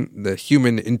 16, the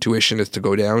human intuition is to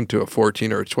go down to a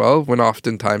 14 or a 12, when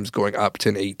oftentimes going up to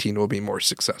an 18 will be more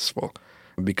successful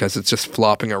because it's just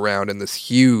flopping around in this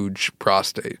huge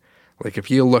prostate. Like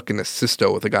if you look in a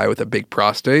cysto with a guy with a big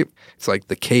prostate, it's like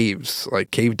the caves,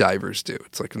 like cave divers do.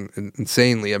 It's like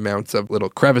insanely amounts of little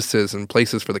crevices and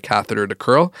places for the catheter to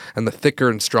curl. And the thicker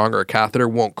and stronger a catheter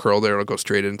won't curl there. It'll go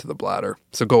straight into the bladder.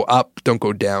 So go up, don't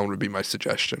go down would be my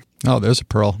suggestion. Oh, there's a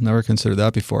pearl. Never considered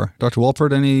that before. Dr.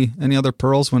 Wolpert, any other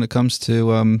pearls when it comes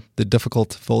to the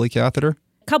difficult Foley catheter?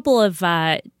 Couple of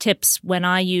tips when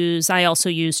I also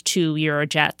use 2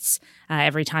 Urojets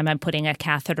every time I'm putting a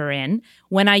catheter in.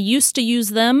 When I used to use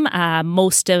them,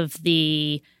 most of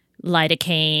the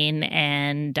lidocaine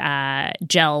and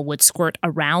gel would squirt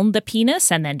around the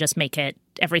penis and then just make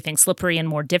everything slippery and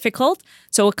more difficult.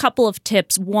 So a couple of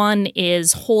tips. One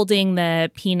is holding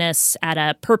the penis at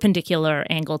a perpendicular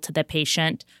angle to the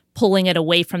patient, pulling it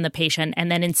away from the patient,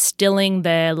 and then instilling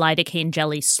the lidocaine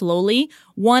jelly slowly.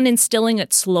 One, instilling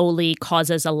it slowly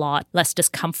causes a lot less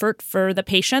discomfort for the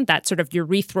patient. That sort of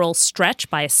urethral stretch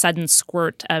by a sudden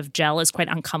squirt of gel is quite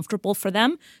uncomfortable for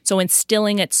them. So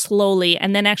instilling it slowly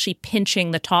and then actually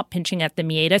pinching at the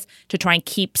meatus to try and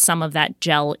keep some of that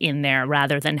gel in there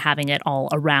rather than having it all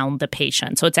around the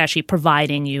patient. So it's actually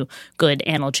providing you good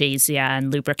analgesia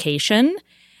and lubrication.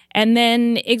 And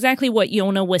then exactly what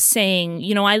Yona was saying,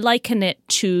 I liken it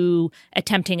to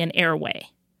attempting an airway.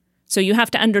 So you have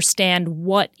to understand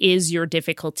what is your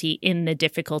difficulty in the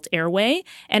difficult airway.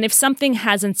 And if something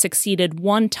hasn't succeeded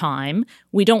one time,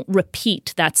 we don't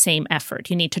repeat that same effort.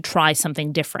 You need to try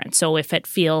something different. So if it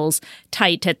feels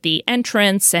tight at the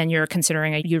entrance and you're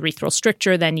considering a urethral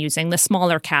stricture, then using the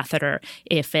smaller catheter.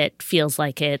 If it feels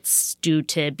like it's due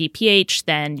to BPH,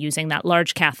 then using that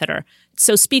large catheter.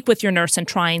 So speak with your nurse and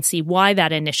try and see why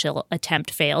that initial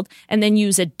attempt failed, and then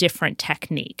use a different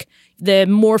technique. The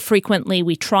more frequently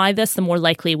we try this, the more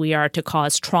likely we are to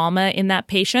cause trauma in that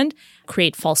patient,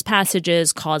 create false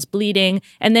passages, cause bleeding,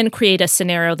 and then create a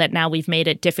scenario that now we've made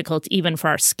it difficult even for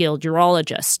our skilled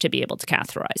urologists to be able to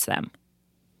catheterize them.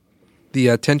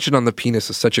 The tension on the penis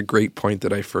is such a great point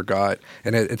that I forgot.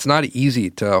 And it's not easy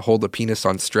to hold the penis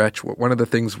on stretch. One of the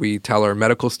things we tell our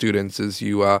medical students is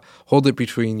you hold it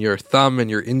between your thumb and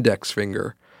your index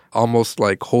finger, almost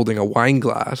like holding a wine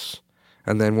glass.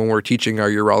 And then when we're teaching our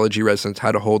urology residents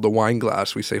how to hold the wine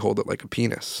glass, we say hold it like a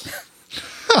penis.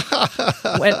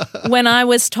 When I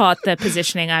was taught the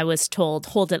positioning, I was told,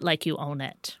 hold it like you own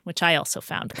it, which I also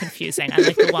found confusing. I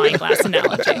like the wine glass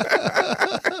analogy.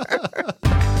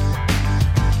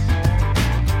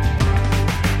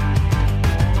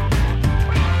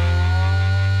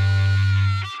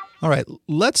 All right,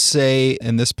 let's say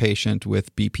in this patient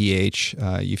with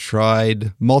BPH, you've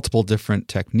tried multiple different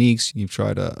techniques. You've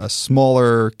tried a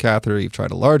smaller catheter, you've tried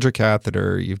a larger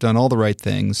catheter, you've done all the right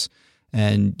things,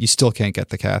 and you still can't get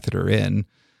the catheter in.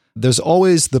 There's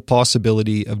always the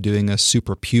possibility of doing a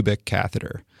suprapubic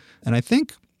catheter. And I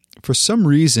think for some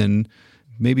reason,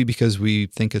 maybe because we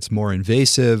think it's more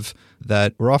invasive,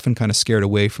 that we're often kind of scared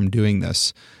away from doing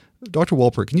this. Dr.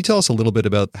 Wolpert, can you tell us a little bit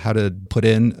about how to put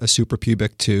in a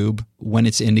suprapubic tube, when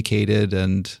it's indicated,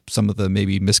 and some of the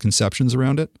maybe misconceptions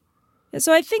around it?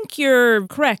 So I think you're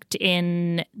correct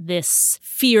in this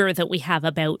fear that we have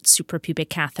about suprapubic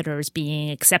catheters being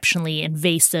exceptionally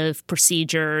invasive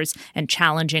procedures and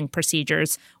challenging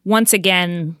procedures. Once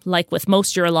again, like with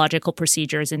most urological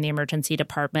procedures in the emergency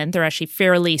department, they're actually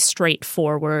fairly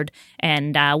straightforward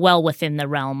and well within the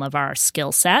realm of our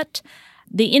skill set.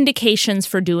 The indications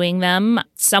for doing them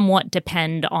somewhat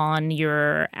depend on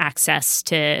your access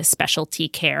to specialty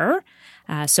care.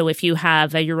 So if you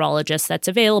have a urologist that's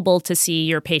available to see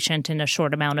your patient in a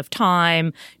short amount of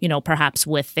time, perhaps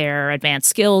with their advanced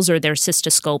skills or their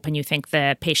cystoscope, and you think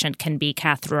the patient can be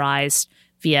catheterized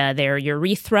via their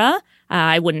urethra,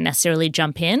 I wouldn't necessarily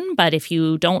jump in. But if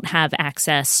you don't have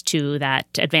access to that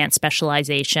advanced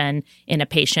specialization in a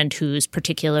patient who's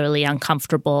particularly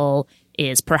uncomfortable,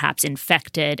 is perhaps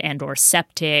infected and or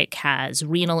septic, has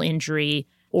renal injury,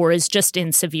 or is just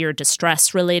in severe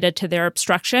distress related to their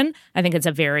obstruction, I think it's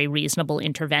a very reasonable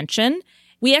intervention.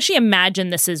 We actually imagine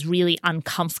this is really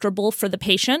uncomfortable for the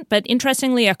patient, but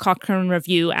interestingly, a Cochrane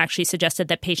review actually suggested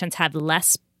that patients have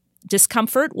less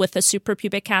discomfort with a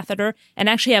suprapubic catheter and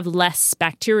actually have less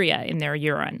bacteria in their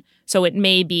urine. So it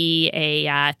may be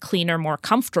a cleaner, more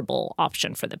comfortable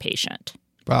option for the patient.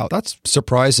 Wow, that's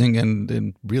surprising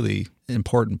and really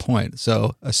important point.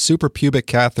 So a suprapubic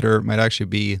catheter might actually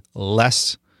be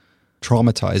less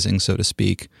traumatizing, so to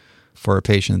speak, for a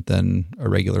patient than a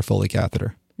regular Foley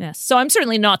catheter. Yes. So I'm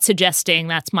certainly not suggesting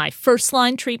that's my first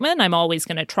line treatment. I'm always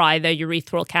going to try the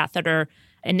urethral catheter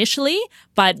initially,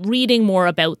 but reading more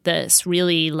about this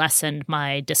really lessened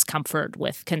my discomfort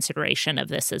with consideration of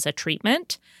this as a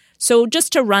treatment. So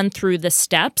just to run through the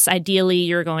steps, ideally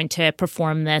you're going to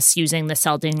perform this using the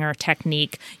Seldinger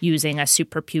technique using a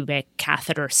suprapubic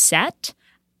catheter set.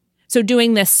 So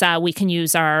doing this, we can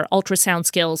use our ultrasound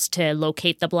skills to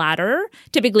locate the bladder.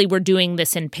 Typically, we're doing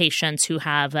this in patients who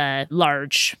have a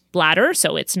large bladder,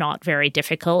 so it's not very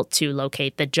difficult to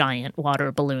locate the giant water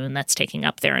balloon that's taking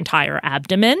up their entire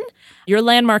abdomen. Your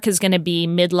landmark is going to be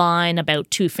midline,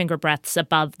 about 2 finger breadths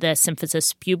above the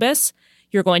symphysis pubis.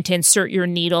 You're going to insert your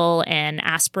needle and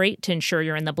aspirate to ensure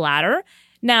you're in the bladder.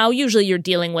 Now, usually you're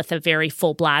dealing with a very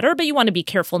full bladder, but you want to be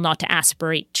careful not to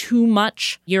aspirate too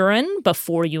much urine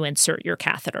before you insert your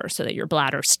catheter so that your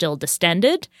bladder's still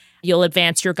distended. You'll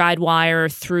advance your guide wire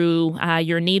through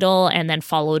your needle and then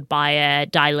followed by a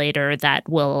dilator that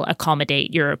will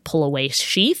accommodate your pull-away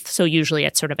sheath. So usually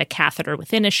it's sort of a catheter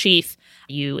within a sheath.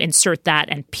 You insert that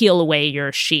and peel away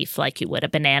your sheath like you would a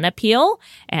banana peel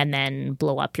and then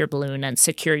blow up your balloon and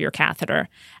secure your catheter.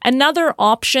 Another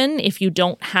option, if you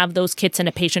don't have those kits in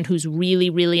a patient who's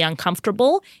really, really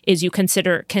uncomfortable, is you can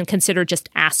consider just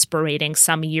aspirating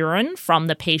some urine from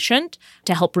the patient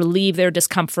to help relieve their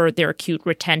discomfort, their acute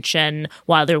retention,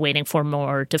 while they're waiting for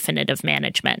more definitive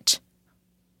management.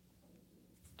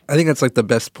 I think that's like the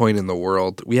best point in the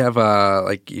world. We have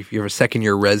if you have a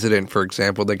second-year resident, for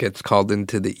example, that gets called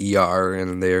into the ER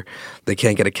and they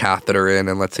can't get a catheter in,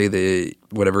 and let's say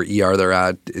whatever ER they're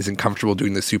at isn't comfortable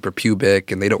doing the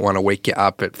suprapubic, and they don't want to wake you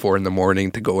up at 4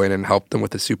 a.m. to go in and help them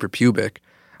with the suprapubic.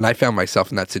 And I found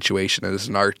myself in that situation as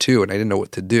an R2, and I didn't know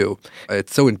what to do.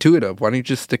 It's so intuitive. Why don't you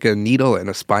just stick a needle in,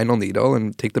 a spinal needle,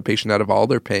 and take the patient out of all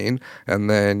their pain, and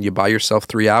then you buy yourself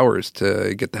 3 hours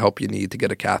to get the help you need to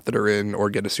get a catheter in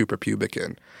or get a suprapubic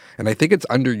in. And I think it's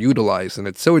underutilized, and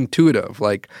it's so intuitive.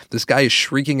 Like, this guy is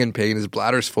shrieking in pain, his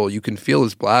bladder's full, you can feel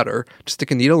his bladder. Just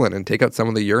stick a needle in and take out some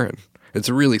of the urine. It's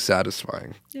really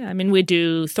satisfying. Yeah, I mean, we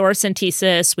do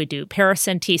thoracentesis, we do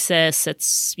paracentesis.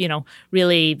 It's,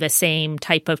 really the same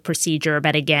type of procedure,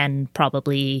 but again,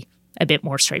 probably a bit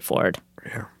more straightforward.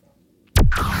 Yeah.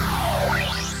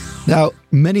 Now,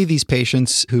 many of these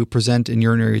patients who present in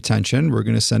urinary retention, we're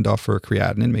going to send off for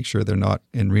creatinine, make sure they're not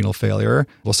in renal failure.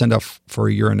 We'll send off for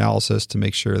a urinalysis to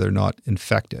make sure they're not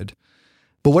infected.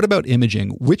 But what about imaging?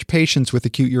 Which patients with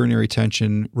acute urinary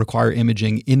retention require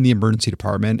imaging in the emergency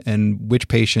department, and which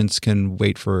patients can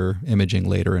wait for imaging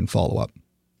later and follow up?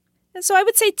 And so I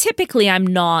would say typically I'm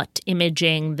not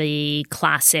imaging the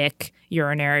classic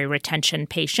urinary retention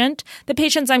patient. The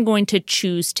patients I'm going to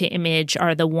choose to image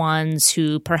are the ones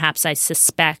who perhaps I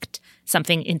suspect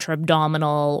something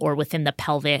intra-abdominal or within the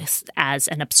pelvis as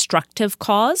an obstructive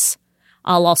cause.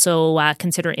 I'll also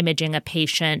consider imaging a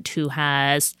patient who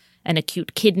has an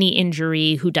acute kidney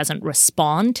injury who doesn't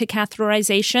respond to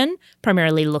catheterization,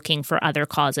 primarily looking for other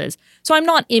causes. So I'm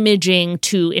not imaging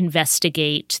to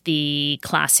investigate the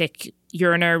classic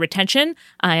urinary retention.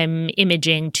 I'm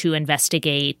imaging to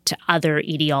investigate other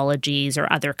etiologies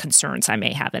or other concerns I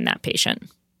may have in that patient.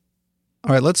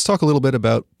 All right, let's talk a little bit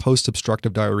about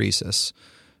post-obstructive diuresis.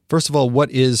 First of all, what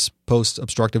is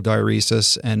post-obstructive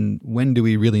diuresis, and when do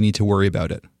we really need to worry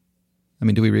about it? I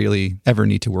mean, do we really ever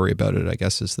need to worry about it, I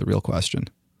guess, is the real question.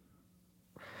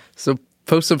 So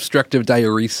post-obstructive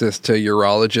diuresis to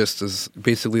urologists is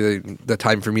basically the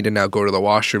time for me to now go to the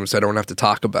washroom so I don't have to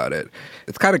talk about it.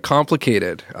 It's kind of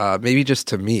complicated, maybe just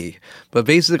to me. But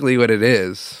basically what it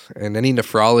is, and any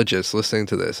nephrologist listening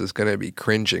to this is going to be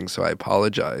cringing, so I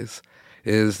apologize,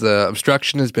 is the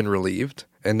obstruction has been relieved.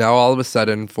 And now all of a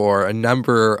sudden, for a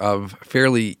number of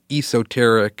fairly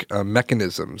esoteric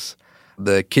mechanisms,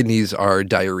 the kidneys are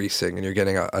diuresing and you're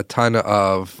getting a ton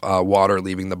of water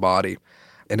leaving the body.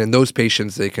 And in those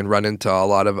patients, they can run into a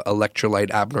lot of electrolyte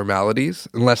abnormalities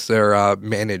unless they're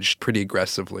managed pretty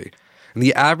aggressively. And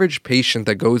the average patient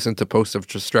that goes into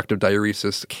post-obstructive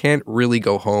diuresis can't really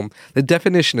go home. The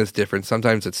definition is different.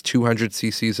 Sometimes it's 200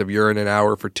 cc's of urine an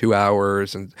hour for 2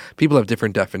 hours, and people have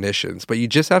different definitions. But you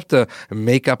just have to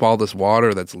make up all this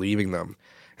water that's leaving them.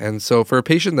 And so for a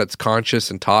patient that's conscious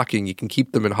and talking, you can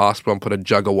keep them in hospital and put a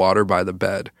jug of water by the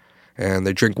bed. And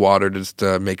they drink water just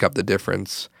to make up the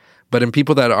difference. But in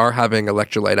people that are having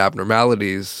electrolyte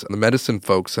abnormalities, the medicine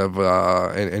folks have,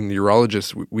 and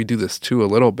urologists, we do this too a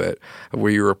little bit,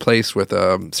 where you replace with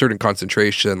a certain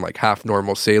concentration, like half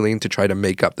normal saline, to try to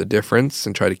make up the difference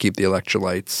and try to keep the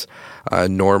electrolytes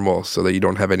normal so that you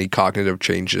don't have any cognitive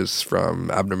changes from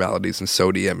abnormalities in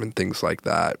sodium and things like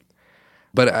that.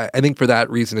 But I think for that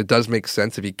reason, it does make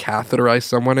sense if you catheterize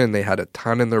someone and they had a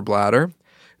ton in their bladder.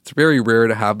 It's very rare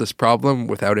to have this problem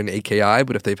without an AKI,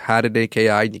 but if they've had an AKI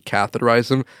and you catheterize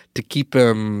them, to keep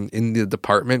them in the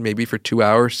department maybe for 2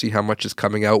 hours, see how much is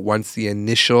coming out once the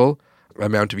initial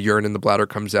amount of urine in the bladder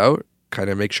comes out, kind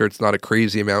of make sure it's not a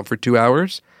crazy amount for 2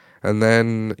 hours. And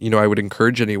then, I would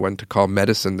encourage anyone to call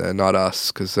medicine then, not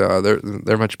us, because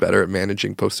they're much better at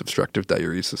managing post-obstructive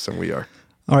diuresis than we are.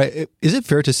 All right. Is it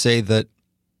fair to say that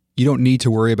you don't need to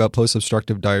worry about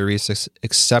post-obstructive diuresis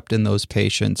except in those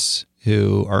patients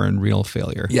who are in renal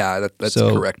failure? Yeah, that's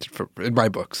correct in my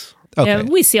books. Okay. Yeah,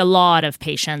 we see a lot of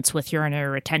patients with urinary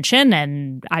retention,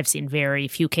 and I've seen very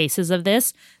few cases of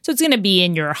this. So it's going to be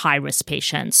in your high-risk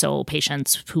patients, so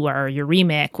patients who are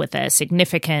uremic with a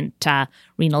significant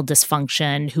renal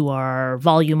dysfunction, who are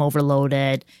volume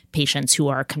overloaded, patients who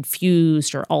are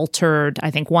confused or altered. I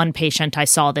think one patient, I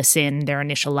saw this in their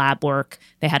initial lab work,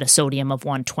 they had a sodium of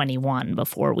 121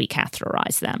 before we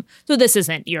catheterized them. So this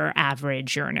isn't your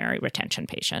average urinary retention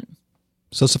patient.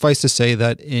 So suffice to say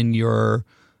that in your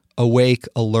awake,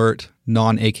 alert,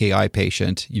 non-AKI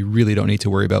patient, you really don't need to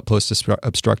worry about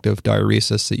post-obstructive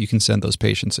diuresis, that you can send those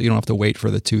patients. So you don't have to wait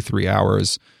for the 2-3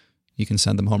 hours. You can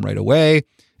send them home right away.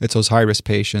 It's those high-risk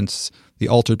patients, the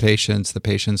altered patients, the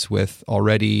patients with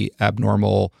already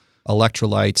abnormal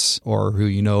electrolytes or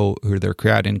who their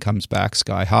creatinine comes back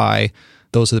sky high.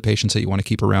 Those are the patients that you want to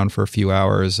keep around for a few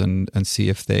hours and see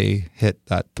if they hit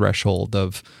that threshold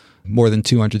of more than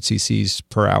 200 cc's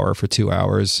per hour for 2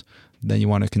 hours. Then you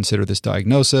want to consider this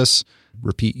diagnosis,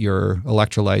 repeat your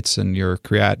electrolytes and your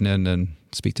creatinine, and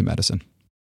speak to medicine.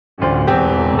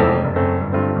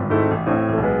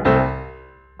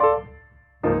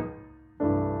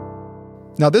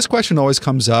 Now, this question always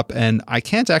comes up, and I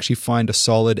can't actually find a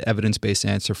solid evidence-based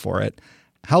answer for it.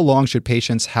 How long should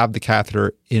patients have the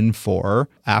catheter in for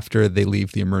after they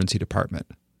leave the emergency department?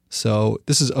 So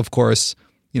this is, of course,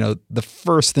 the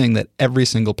first thing that every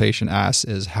single patient asks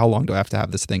is, how long do I have to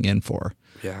have this thing in for?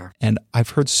 Yeah. And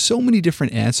I've heard so many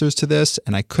different answers to this,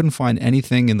 and I couldn't find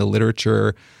anything in the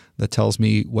literature that tells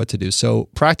me what to do. So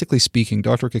practically speaking,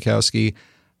 Dr. Kukowski,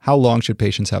 how long should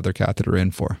patients have their catheter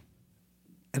in for?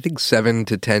 I think 7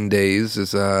 to 10 days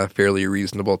is a fairly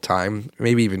reasonable time,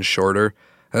 maybe even shorter.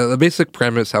 The basic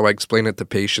premise, how I explain it to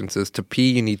patients, is to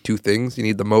pee, you need two things. You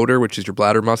need the motor, which is your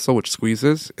bladder muscle, which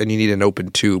squeezes, and you need an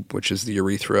open tube, which is the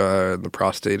urethra and the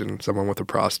prostate and someone with a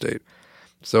prostate.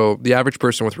 So the average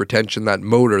person with retention, that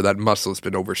motor, that muscle has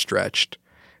been overstretched.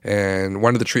 And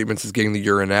one of the treatments is getting the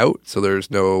urine out, so there's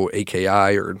no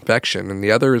AKI or infection. And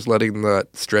the other is letting the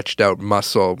stretched out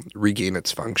muscle regain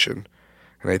its function.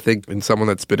 And I think in someone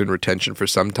that's been in retention for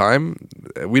some time,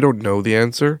 we don't know the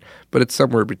answer, but it's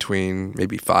somewhere between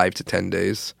maybe 5 to 10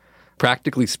 days.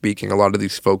 Practically speaking, a lot of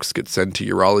these folks get sent to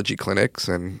urology clinics,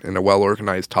 and in a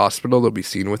well-organized hospital, they'll be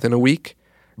seen within a week,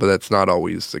 but that's not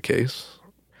always the case.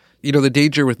 The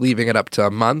danger with leaving it up to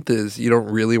a month is you don't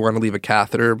really want to leave a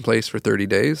catheter in place for 30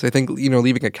 days. I think,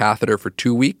 leaving a catheter for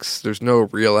 2 weeks, there's no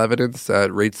real evidence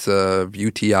that rates of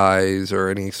UTIs or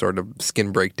any sort of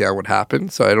skin breakdown would happen.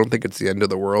 So I don't think it's the end of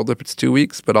the world if it's 2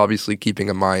 weeks, but obviously keeping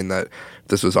in mind that if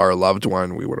this was our loved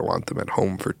one, we wouldn't want them at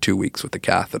home for 2 weeks with a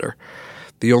catheter.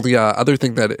 The only other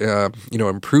thing that,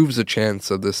 improves the chance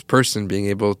of this person being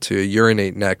able to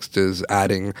urinate next is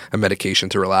adding a medication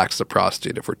to relax the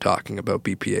prostate if we're talking about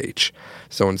BPH.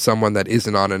 So in someone that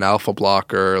isn't on an alpha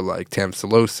blocker like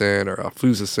tamsulosin or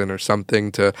alfuzosin or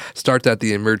something, to start at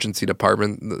the emergency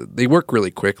department, they work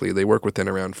really quickly. They work within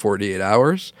around 48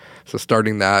 hours. So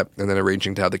starting that and then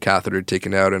arranging to have the catheter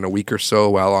taken out in a week or so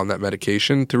while on that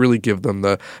medication to really give them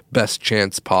the best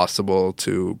chance possible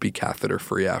to be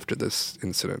catheter-free after this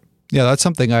incident. Yeah, that's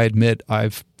something I admit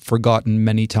I've forgotten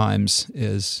many times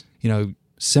is,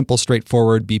 simple,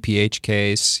 straightforward BPH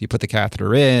case. You put the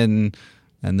catheter in,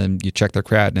 and then you check their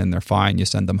creatinine, they're fine, you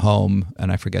send them home,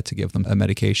 and I forget to give them a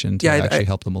medication to actually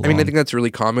help them along. I think that's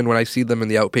really common when I see them in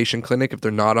the outpatient clinic. If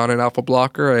they're not on an alpha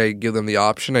blocker, I give them the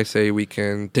option. I say, we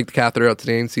can take the catheter out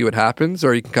today and see what happens,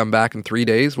 or you can come back in 3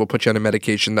 days. We'll put you on a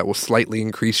medication that will slightly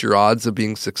increase your odds of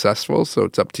being successful, so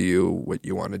it's up to you what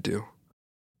you want to do.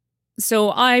 So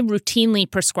I routinely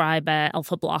prescribe an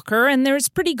alpha blocker, and there's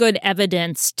pretty good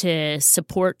evidence to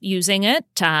support using it.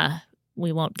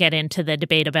 We won't get into the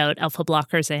debate about alpha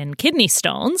blockers and kidney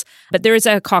stones, but there is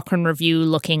a Cochrane review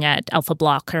looking at alpha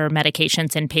blocker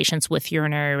medications in patients with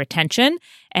urinary retention,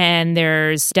 and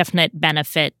there's definite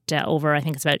benefit over, I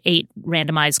think it's about 8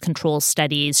 randomized control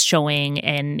studies showing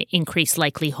an increased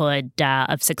likelihood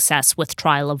of success with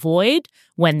trial avoid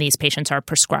when these patients are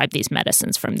prescribed these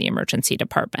medicines from the emergency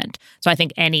department. So I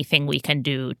think anything we can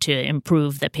do to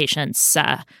improve the patient's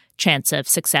chance of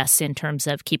success in terms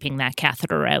of keeping that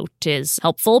catheter out is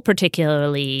helpful,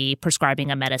 particularly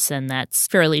prescribing a medicine that's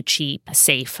fairly cheap,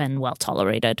 safe, and well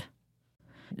tolerated.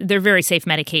 They're very safe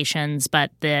medications, but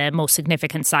the most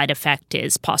significant side effect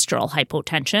is postural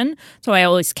hypotension. So I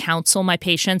always counsel my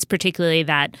patients, particularly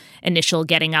that initial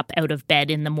getting up out of bed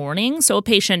in the morning. So a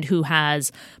patient who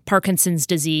has Parkinson's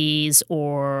disease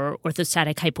or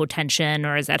orthostatic hypotension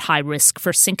or is at high risk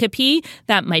for syncope,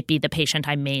 that might be the patient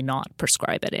I may not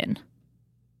prescribe it in.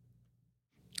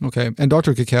 Okay. And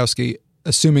Dr. Kukowski,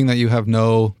 assuming that you have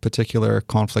no particular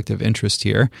conflict of interest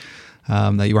here,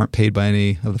 that you aren't paid by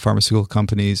any of the pharmaceutical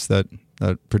companies that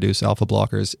produce alpha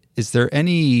blockers, is there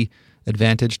any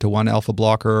advantage to one alpha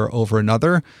blocker over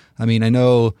another? I mean, I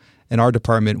know in our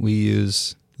department we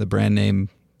use the brand name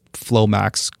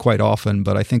Flomax quite often,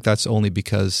 but I think that's only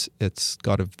because it's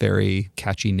got a very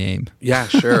catchy name. Yeah,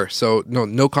 sure. So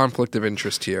no conflict of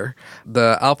interest here.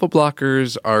 The alpha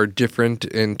blockers are different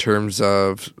in terms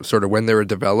of sort of when they were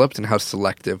developed and how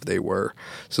selective they were.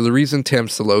 So the reason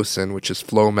tamsulosin, which is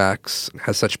Flomax,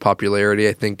 has such popularity,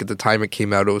 I think at the time it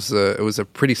came out, it was a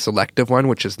pretty selective one,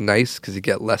 which is nice because you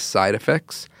get less side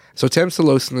effects. So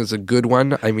tamsulosin is a good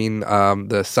one. I mean,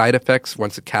 the side effects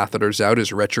once the catheter's out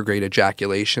is retrograde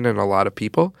ejaculation in a lot of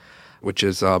people, which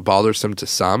is bothersome to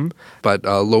some, but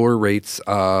lower rates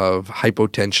of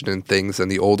hypotension and things than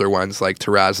the older ones like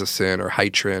terazosin or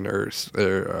Hytrin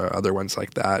or other ones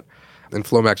like that. And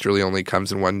Flomax really only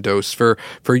comes in one dose. For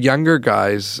younger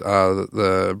guys,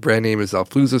 the brand name is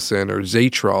alfuzosin or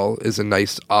Zatrol is a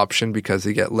nice option because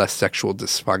they get less sexual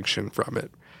dysfunction from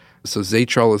it. So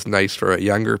Zatrol is nice for a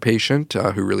younger patient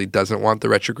who really doesn't want the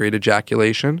retrograde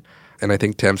ejaculation. And I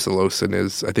think tamsulosin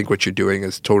is, I think what you're doing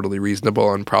is totally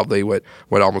reasonable and probably what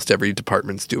almost every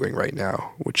department's doing right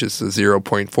now, which is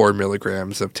 0.4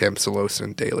 milligrams of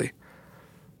tamsulosin daily.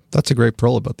 That's a great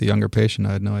pearl about the younger patient.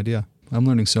 I had no idea. I'm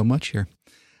learning so much here.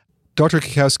 Dr.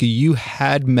 Kukowski, you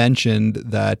had mentioned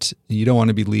that you don't want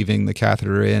to be leaving the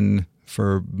catheter in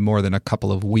for more than a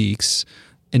couple of weeks.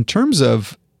 In terms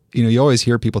of, you always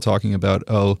hear people talking about,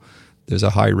 there's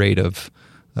a high rate of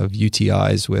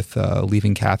UTIs with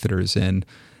leaving catheters in.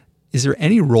 Is there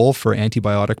any role for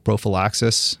antibiotic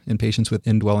prophylaxis in patients with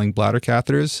indwelling bladder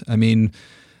catheters? I mean,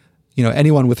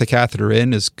 anyone with a catheter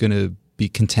in is going to be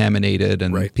contaminated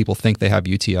and right. People think they have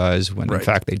UTIs when right. in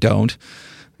fact they don't.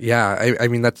 Yeah, I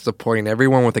mean, that's the point.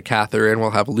 Everyone with a catheter in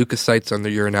will have leukocytes on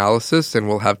their urinalysis and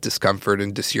will have discomfort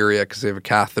and dysuria because they have a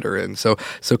catheter in. So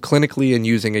clinically in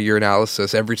using a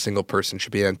urinalysis, every single person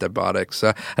should be antibiotics.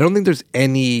 I don't think there's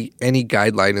any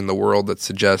guideline in the world that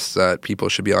suggests that people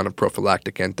should be on a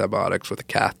prophylactic antibiotics with a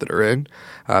catheter in.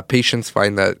 Patients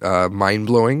find that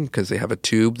mind-blowing because they have a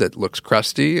tube that looks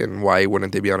crusty, and why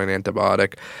wouldn't they be on an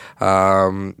antibiotic?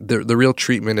 The real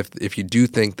treatment, if you do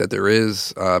think that there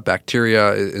is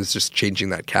bacteria, is just changing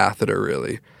that catheter,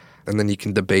 really. And then you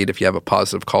can debate if you have a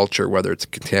positive culture, whether it's a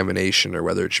contamination or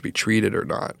whether it should be treated or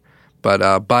not.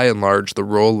 But by and large, the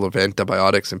role of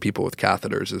antibiotics in people with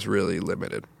catheters is really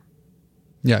limited.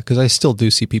 Yeah, because I still do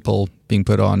see people being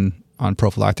put on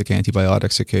prophylactic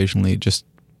antibiotics occasionally just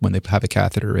when they have a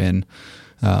catheter in.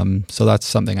 So that's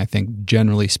something I think,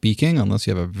 generally speaking, unless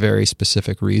you have a very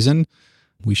specific reason,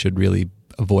 we should really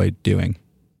avoid doing.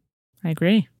 I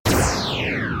agree.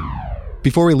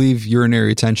 Before we leave urinary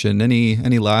retention,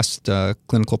 any last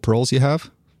clinical pearls you have?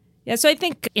 Yeah, so I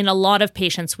think in a lot of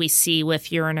patients we see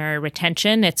with urinary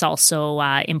retention, it's also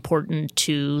important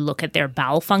to look at their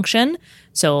bowel function.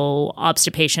 So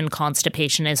obstipation,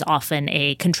 constipation is often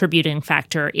a contributing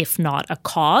factor, if not a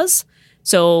cause.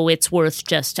 So it's worth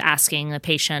just asking the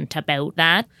patient about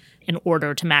that in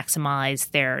order to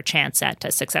maximize their chance at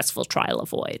a successful trial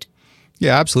avoid.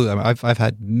 Yeah, absolutely. I mean, I've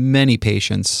had many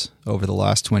patients over the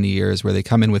last 20 years where they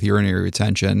come in with urinary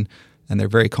retention and they're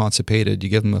very constipated. You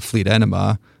give them a fleet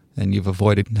enema and you've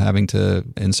avoided having to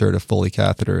insert a Foley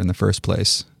catheter in the first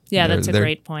place. Yeah, that's a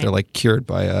great point. They're like cured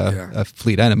by a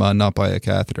fleet enema, not by a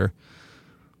catheter.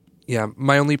 Yeah,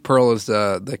 my only pearl is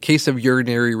the case of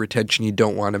urinary retention you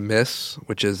don't want to miss,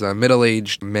 which is a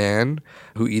middle-aged man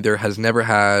who either has never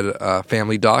had a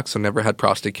family doc, so never had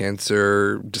prostate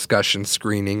cancer discussion,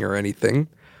 screening, or anything,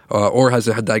 or has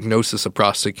a diagnosis of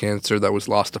prostate cancer that was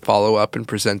lost to follow-up and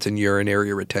presents in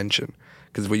urinary retention.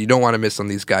 Because what you don't want to miss on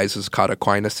these guys is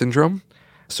Codd-Aquinas syndrome.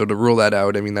 So to rule that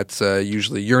out, I mean, that's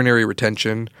usually urinary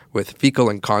retention with fecal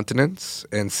incontinence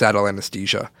and saddle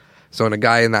anesthesia. So in a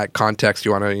guy in that context,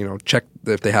 you want to, check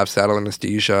if they have saddle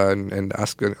anesthesia and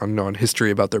ask on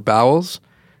history about their bowels.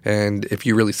 And if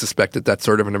you really suspect that that's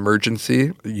sort of an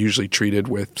emergency, usually treated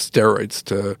with steroids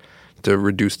to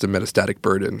reduce the metastatic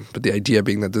burden. But the idea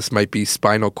being that this might be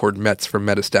spinal cord mets from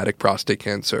metastatic prostate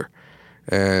cancer.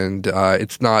 And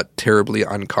it's not terribly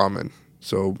uncommon.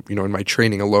 So, in my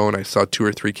training alone, I saw 2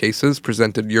 or 3 cases,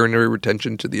 presented urinary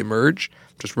retention to the eMERGE,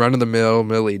 just run-of-the-mill,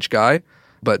 middle-aged guy,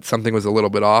 but something was a little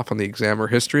bit off on the exam or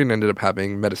history and ended up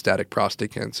having metastatic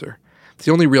prostate cancer. It's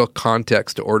the only real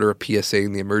context to order a PSA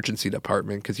in the emergency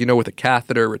department because, with a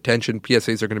catheter, retention,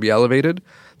 PSAs are going to be elevated.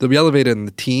 They'll be elevated in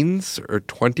the teens or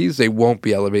 20s. They won't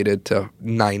be elevated to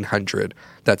 900.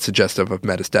 That's suggestive of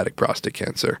metastatic prostate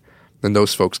cancer. Then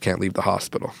those folks can't leave the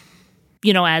hospital.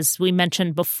 As we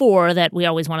mentioned before, that we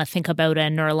always want to think about a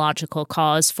neurological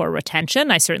cause for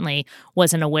retention. I certainly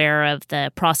wasn't aware of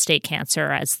the prostate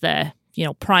cancer as the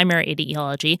primary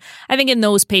etiology. I think in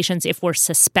those patients, if we're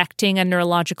suspecting a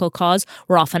neurological cause,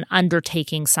 we're often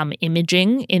undertaking some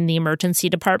imaging in the emergency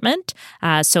department.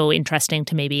 So interesting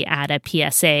to maybe add a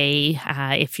PSA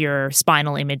if your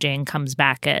spinal imaging comes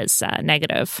back as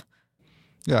negative.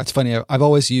 Yeah, it's funny. I've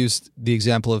always used the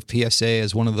example of PSA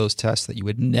as one of those tests that you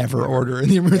would never order in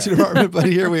the emergency department, but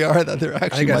here we are that there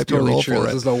actually might be a role for it.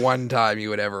 This is the one time you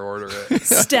would ever order it.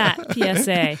 Stat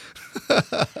PSA.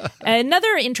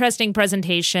 Another interesting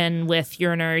presentation with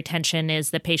urinary retention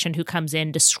is the patient who comes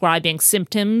in describing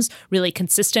symptoms really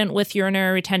consistent with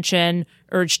urinary retention,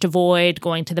 urge to void,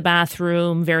 going to the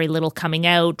bathroom, very little coming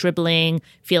out, dribbling,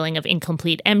 feeling of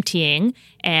incomplete emptying.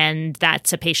 And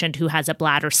that's a patient who has a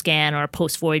bladder scan or a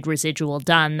post-void residual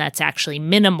done that's actually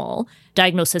minimal.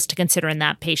 Diagnosis to consider in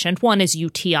that patient, one is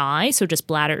UTI, so just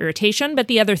bladder irritation, but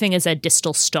the other thing is a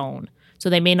distal stone. So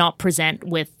they may not present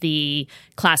with the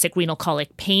classic renal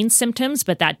colic pain symptoms,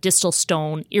 but that distal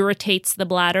stone irritates the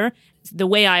bladder. The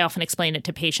way I often explain it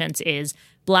to patients is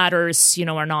bladders,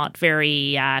 are not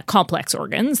very complex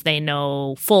organs. They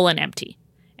know full and empty.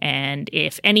 And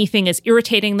if anything is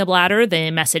irritating the bladder,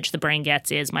 the message the brain gets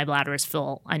is my bladder is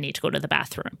full. I need to go to the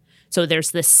bathroom. So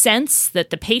there's this sense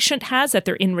that the patient has that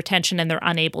they're in retention and they're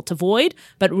unable to void,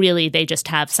 but really they just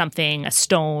have something, a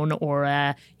stone or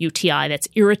a UTI that's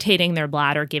irritating their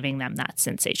bladder, giving them that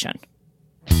sensation.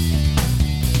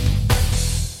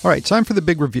 All right, time for the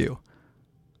big review.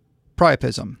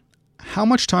 Priapism. How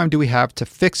much time do we have to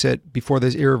fix it before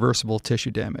there's irreversible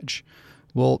tissue damage?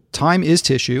 Well, time is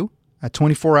tissue. At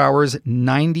 24 hours,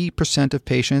 90% of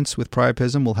patients with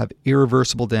priapism will have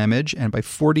irreversible damage, and by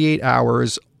 48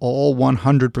 hours, all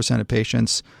 100% of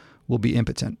patients will be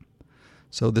impotent.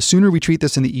 So the sooner we treat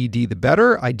this in the ED, the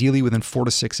better, ideally within 4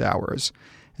 to 6 hours.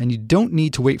 And you don't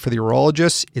need to wait for the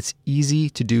urologist. It's easy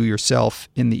to do yourself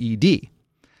in the ED.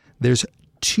 There's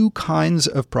 2 kinds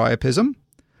of priapism.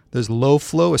 There's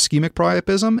low-flow ischemic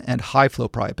priapism and high-flow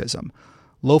priapism.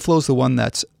 Low-flow is the one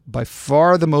that's by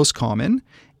far the most common,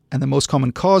 and the most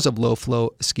common cause of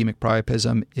low-flow ischemic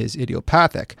priapism is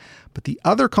idiopathic. But the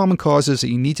other common causes that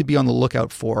you need to be on the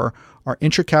lookout for are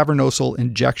intracavernosal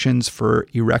injections for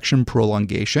erection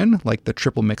prolongation, like the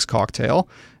triple mix cocktail,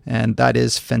 and that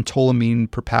is phentolamine,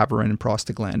 perpaverin, and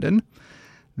prostaglandin.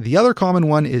 The other common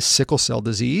one is sickle cell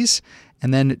disease.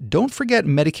 And then don't forget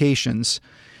medications.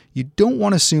 You don't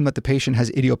want to assume that the patient has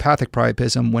idiopathic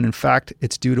priapism when in fact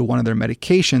it's due to one of their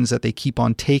medications that they keep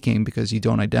on taking because you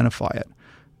don't identify it.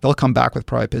 They'll come back with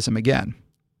priapism again.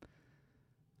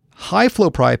 High-flow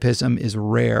priapism is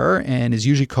rare and is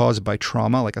usually caused by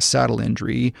trauma like a saddle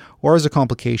injury or as a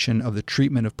complication of the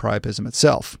treatment of priapism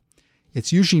itself.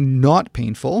 It's usually not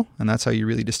painful, and that's how you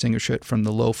really distinguish it from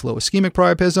the low-flow ischemic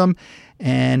priapism,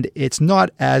 and it's not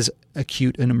as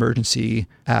acute an emergency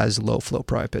as low-flow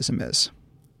priapism is.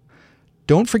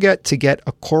 Don't forget to get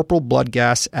a corporal blood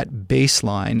gas at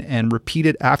baseline and repeat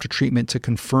it after treatment to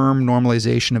confirm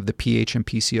normalization of the pH and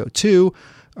PCO2,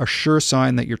 a sure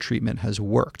sign that your treatment has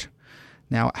worked.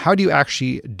 Now, how do you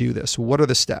actually do this? What are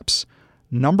the steps?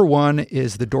 Number 1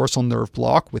 is the dorsal nerve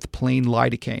block with plain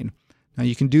lidocaine. Now,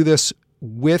 you can do this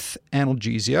with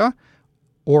analgesia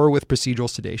or with procedural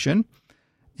sedation.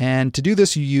 And to do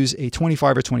this, you use a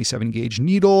 25 or 27 gauge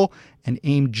needle and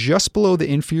aim just below the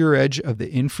inferior edge of the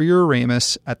inferior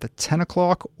ramus at the 10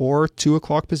 o'clock or 2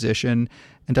 o'clock position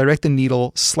and direct the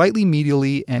needle slightly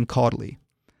medially and caudally.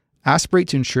 Aspirate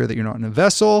to ensure that you're not in a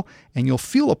vessel, and you'll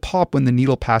feel a pop when the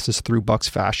needle passes through Buck's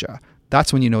fascia.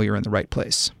 That's when you know you're in the right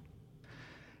place.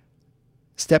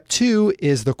 Step 2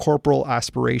 is the corporal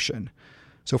aspiration.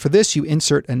 So for this, you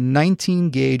insert a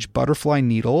 19-gauge butterfly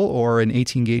needle or an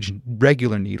 18-gauge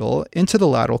regular needle into the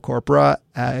lateral corpora,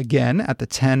 again at the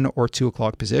 10 or 2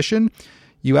 o'clock position.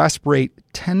 you aspirate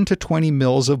 10 to 20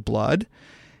 mils of blood.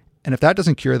 And if that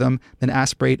doesn't cure them, then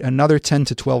aspirate another 10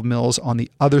 to 12 mils on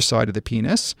the other side of the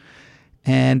penis.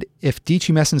 And if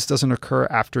detumescence doesn't occur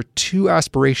after 2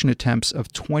 aspiration attempts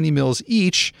of 20 mils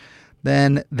each,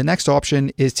 then the next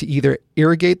option is to either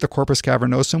irrigate the corpus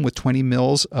cavernosum with 20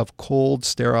 mils of cold,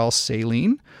 sterile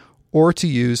saline, or to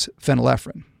use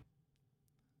phenylephrine.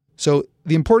 So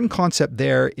the important concept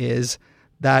there is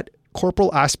that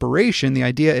corporal aspiration, the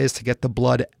idea is to get the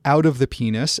blood out of the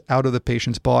penis, out of the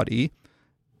patient's body,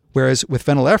 whereas with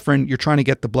phenylephrine, you're trying to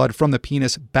get the blood from the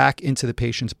penis back into the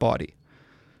patient's body.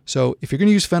 So if you're going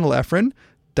to use phenylephrine,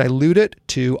 dilute it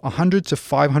to 100 to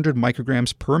 500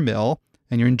 micrograms per mil,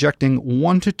 and you're injecting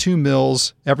 1 to 2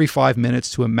 mils every 5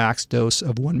 minutes to a max dose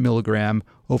of 1 milligram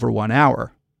over 1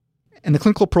 hour. And the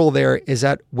clinical parole there is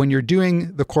that when you're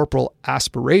doing the corporal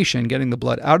aspiration, getting the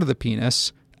blood out of the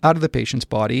penis, out of the patient's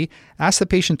body, ask the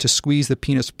patient to squeeze the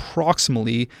penis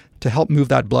proximally to help move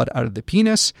that blood out of the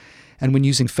penis. And when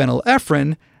using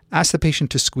phenylephrine, ask the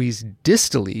patient to squeeze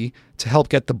distally to help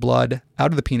get the blood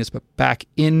out of the penis but back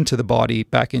into the body,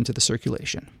 back into the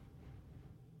circulation.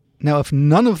 Now, if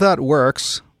none of that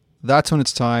works, that's when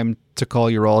it's time to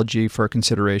call urology for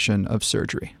consideration of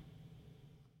surgery.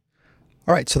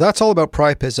 All right, so that's all about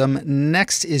priapism.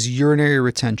 Next is urinary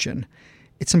retention.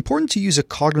 It's important to use a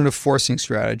cognitive forcing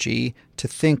strategy to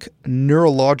think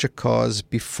neurologic cause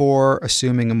before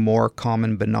assuming a more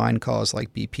common benign cause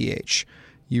like BPH.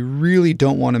 You really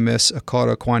don't want to miss a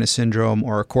cauda equina syndrome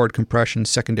or a cord compression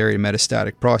secondary to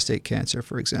metastatic prostate cancer,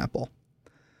 for example.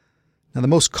 Now, the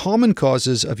most common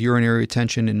causes of urinary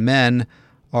retention in men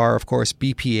are, of course,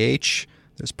 BPH,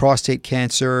 there's prostate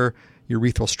cancer,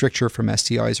 urethral stricture from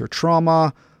STIs or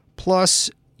trauma, plus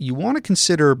you want to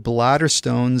consider bladder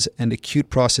stones and acute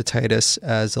prostatitis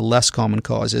as the less common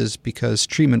causes because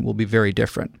treatment will be very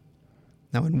different.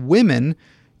 Now, in women,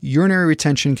 urinary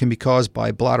retention can be caused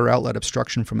by bladder outlet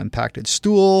obstruction from impacted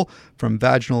stool, from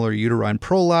vaginal or uterine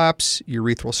prolapse,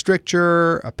 urethral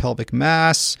stricture, a pelvic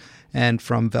mass, and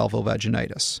from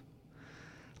vulvovaginitis.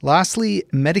 Lastly,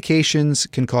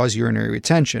 medications can cause urinary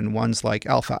retention, ones like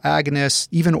alpha agonists,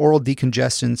 even oral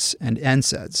decongestants, and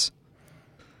NSAIDs.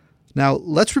 Now,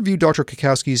 let's review Dr.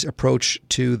 Kakowski's approach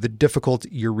to the difficult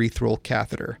urethral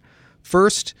catheter.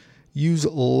 First, use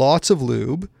lots of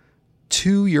lube,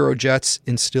 2 Urojets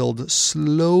instilled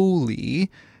slowly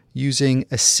using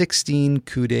a 16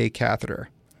 Coude catheter.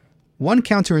 One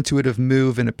counterintuitive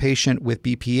move in a patient with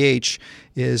BPH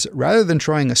is rather than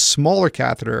trying a smaller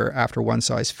catheter after one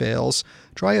size fails,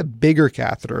 try a bigger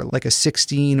catheter like a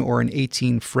 16 or an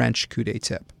 18 French Coude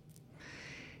tip.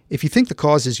 If you think the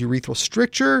cause is urethral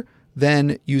stricture,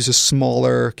 then use a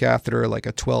smaller catheter like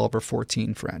a 12 or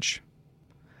 14 French.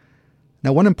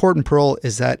 Now, one important pearl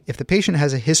is that if the patient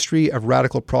has a history of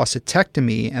radical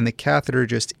prostatectomy and the catheter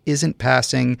just isn't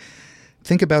passing,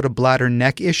 think about a bladder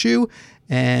neck issue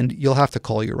and you'll have to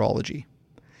call urology.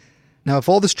 Now, if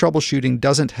all this troubleshooting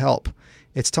doesn't help,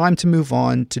 it's time to move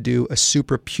on to do a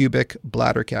suprapubic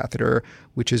bladder catheter,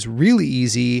 which is really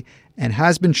easy and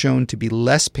has been shown to be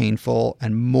less painful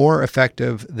and more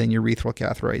effective than urethral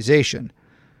catheterization.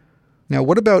 Now,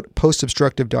 what about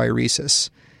post-obstructive diuresis?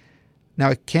 Now,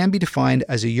 it can be defined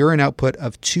as a urine output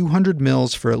of 200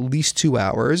 mils for at least 2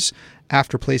 hours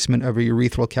after placement of a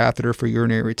urethral catheter for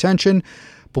urinary retention,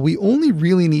 but we only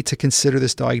really need to consider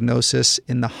this diagnosis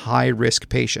in the high-risk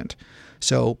patient.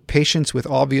 So patients with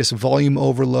obvious volume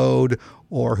overload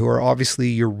or who are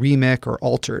obviously uremic or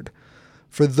altered.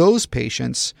 For those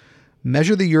patients,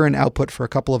 measure the urine output for a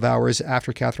couple of hours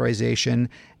after catheterization,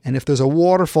 and if there's a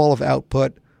waterfall of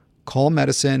output, call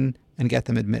medicine and get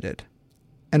them admitted.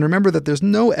 And remember that there's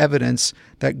no evidence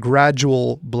that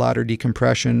gradual bladder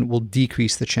decompression will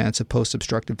decrease the chance of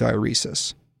post-obstructive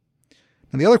diuresis.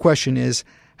 Now, the other question is,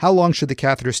 how long should the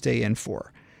catheter stay in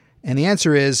for? And the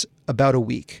answer is about a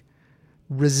week.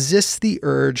 Resist the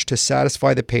urge to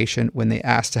satisfy the patient when they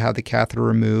ask to have the catheter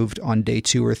removed on day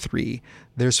 2 or 3.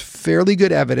 There's fairly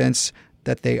good evidence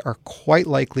that they are quite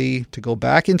likely to go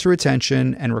back into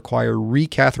retention and require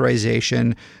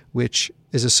recatheterization, which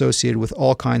is associated with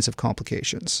all kinds of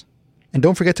complications. And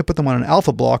don't forget to put them on an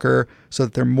alpha blocker so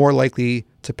that they're more likely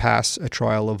to pass a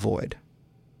trial of void.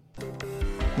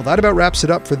 Well, that about wraps it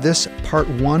up for this part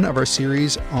 1 of our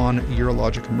series on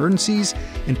urologic emergencies.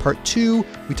 In part 2,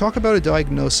 we talk about a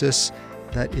diagnosis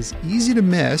that is easy to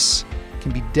miss,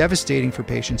 can be devastating for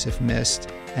patients if missed,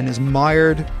 and is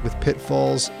mired with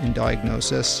pitfalls in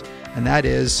diagnosis, and that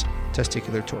is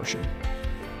testicular torsion.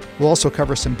 We'll also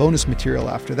cover some bonus material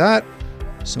after that.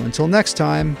 So until next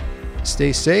time,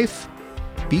 stay safe,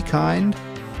 be kind,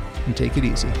 and take it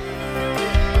easy.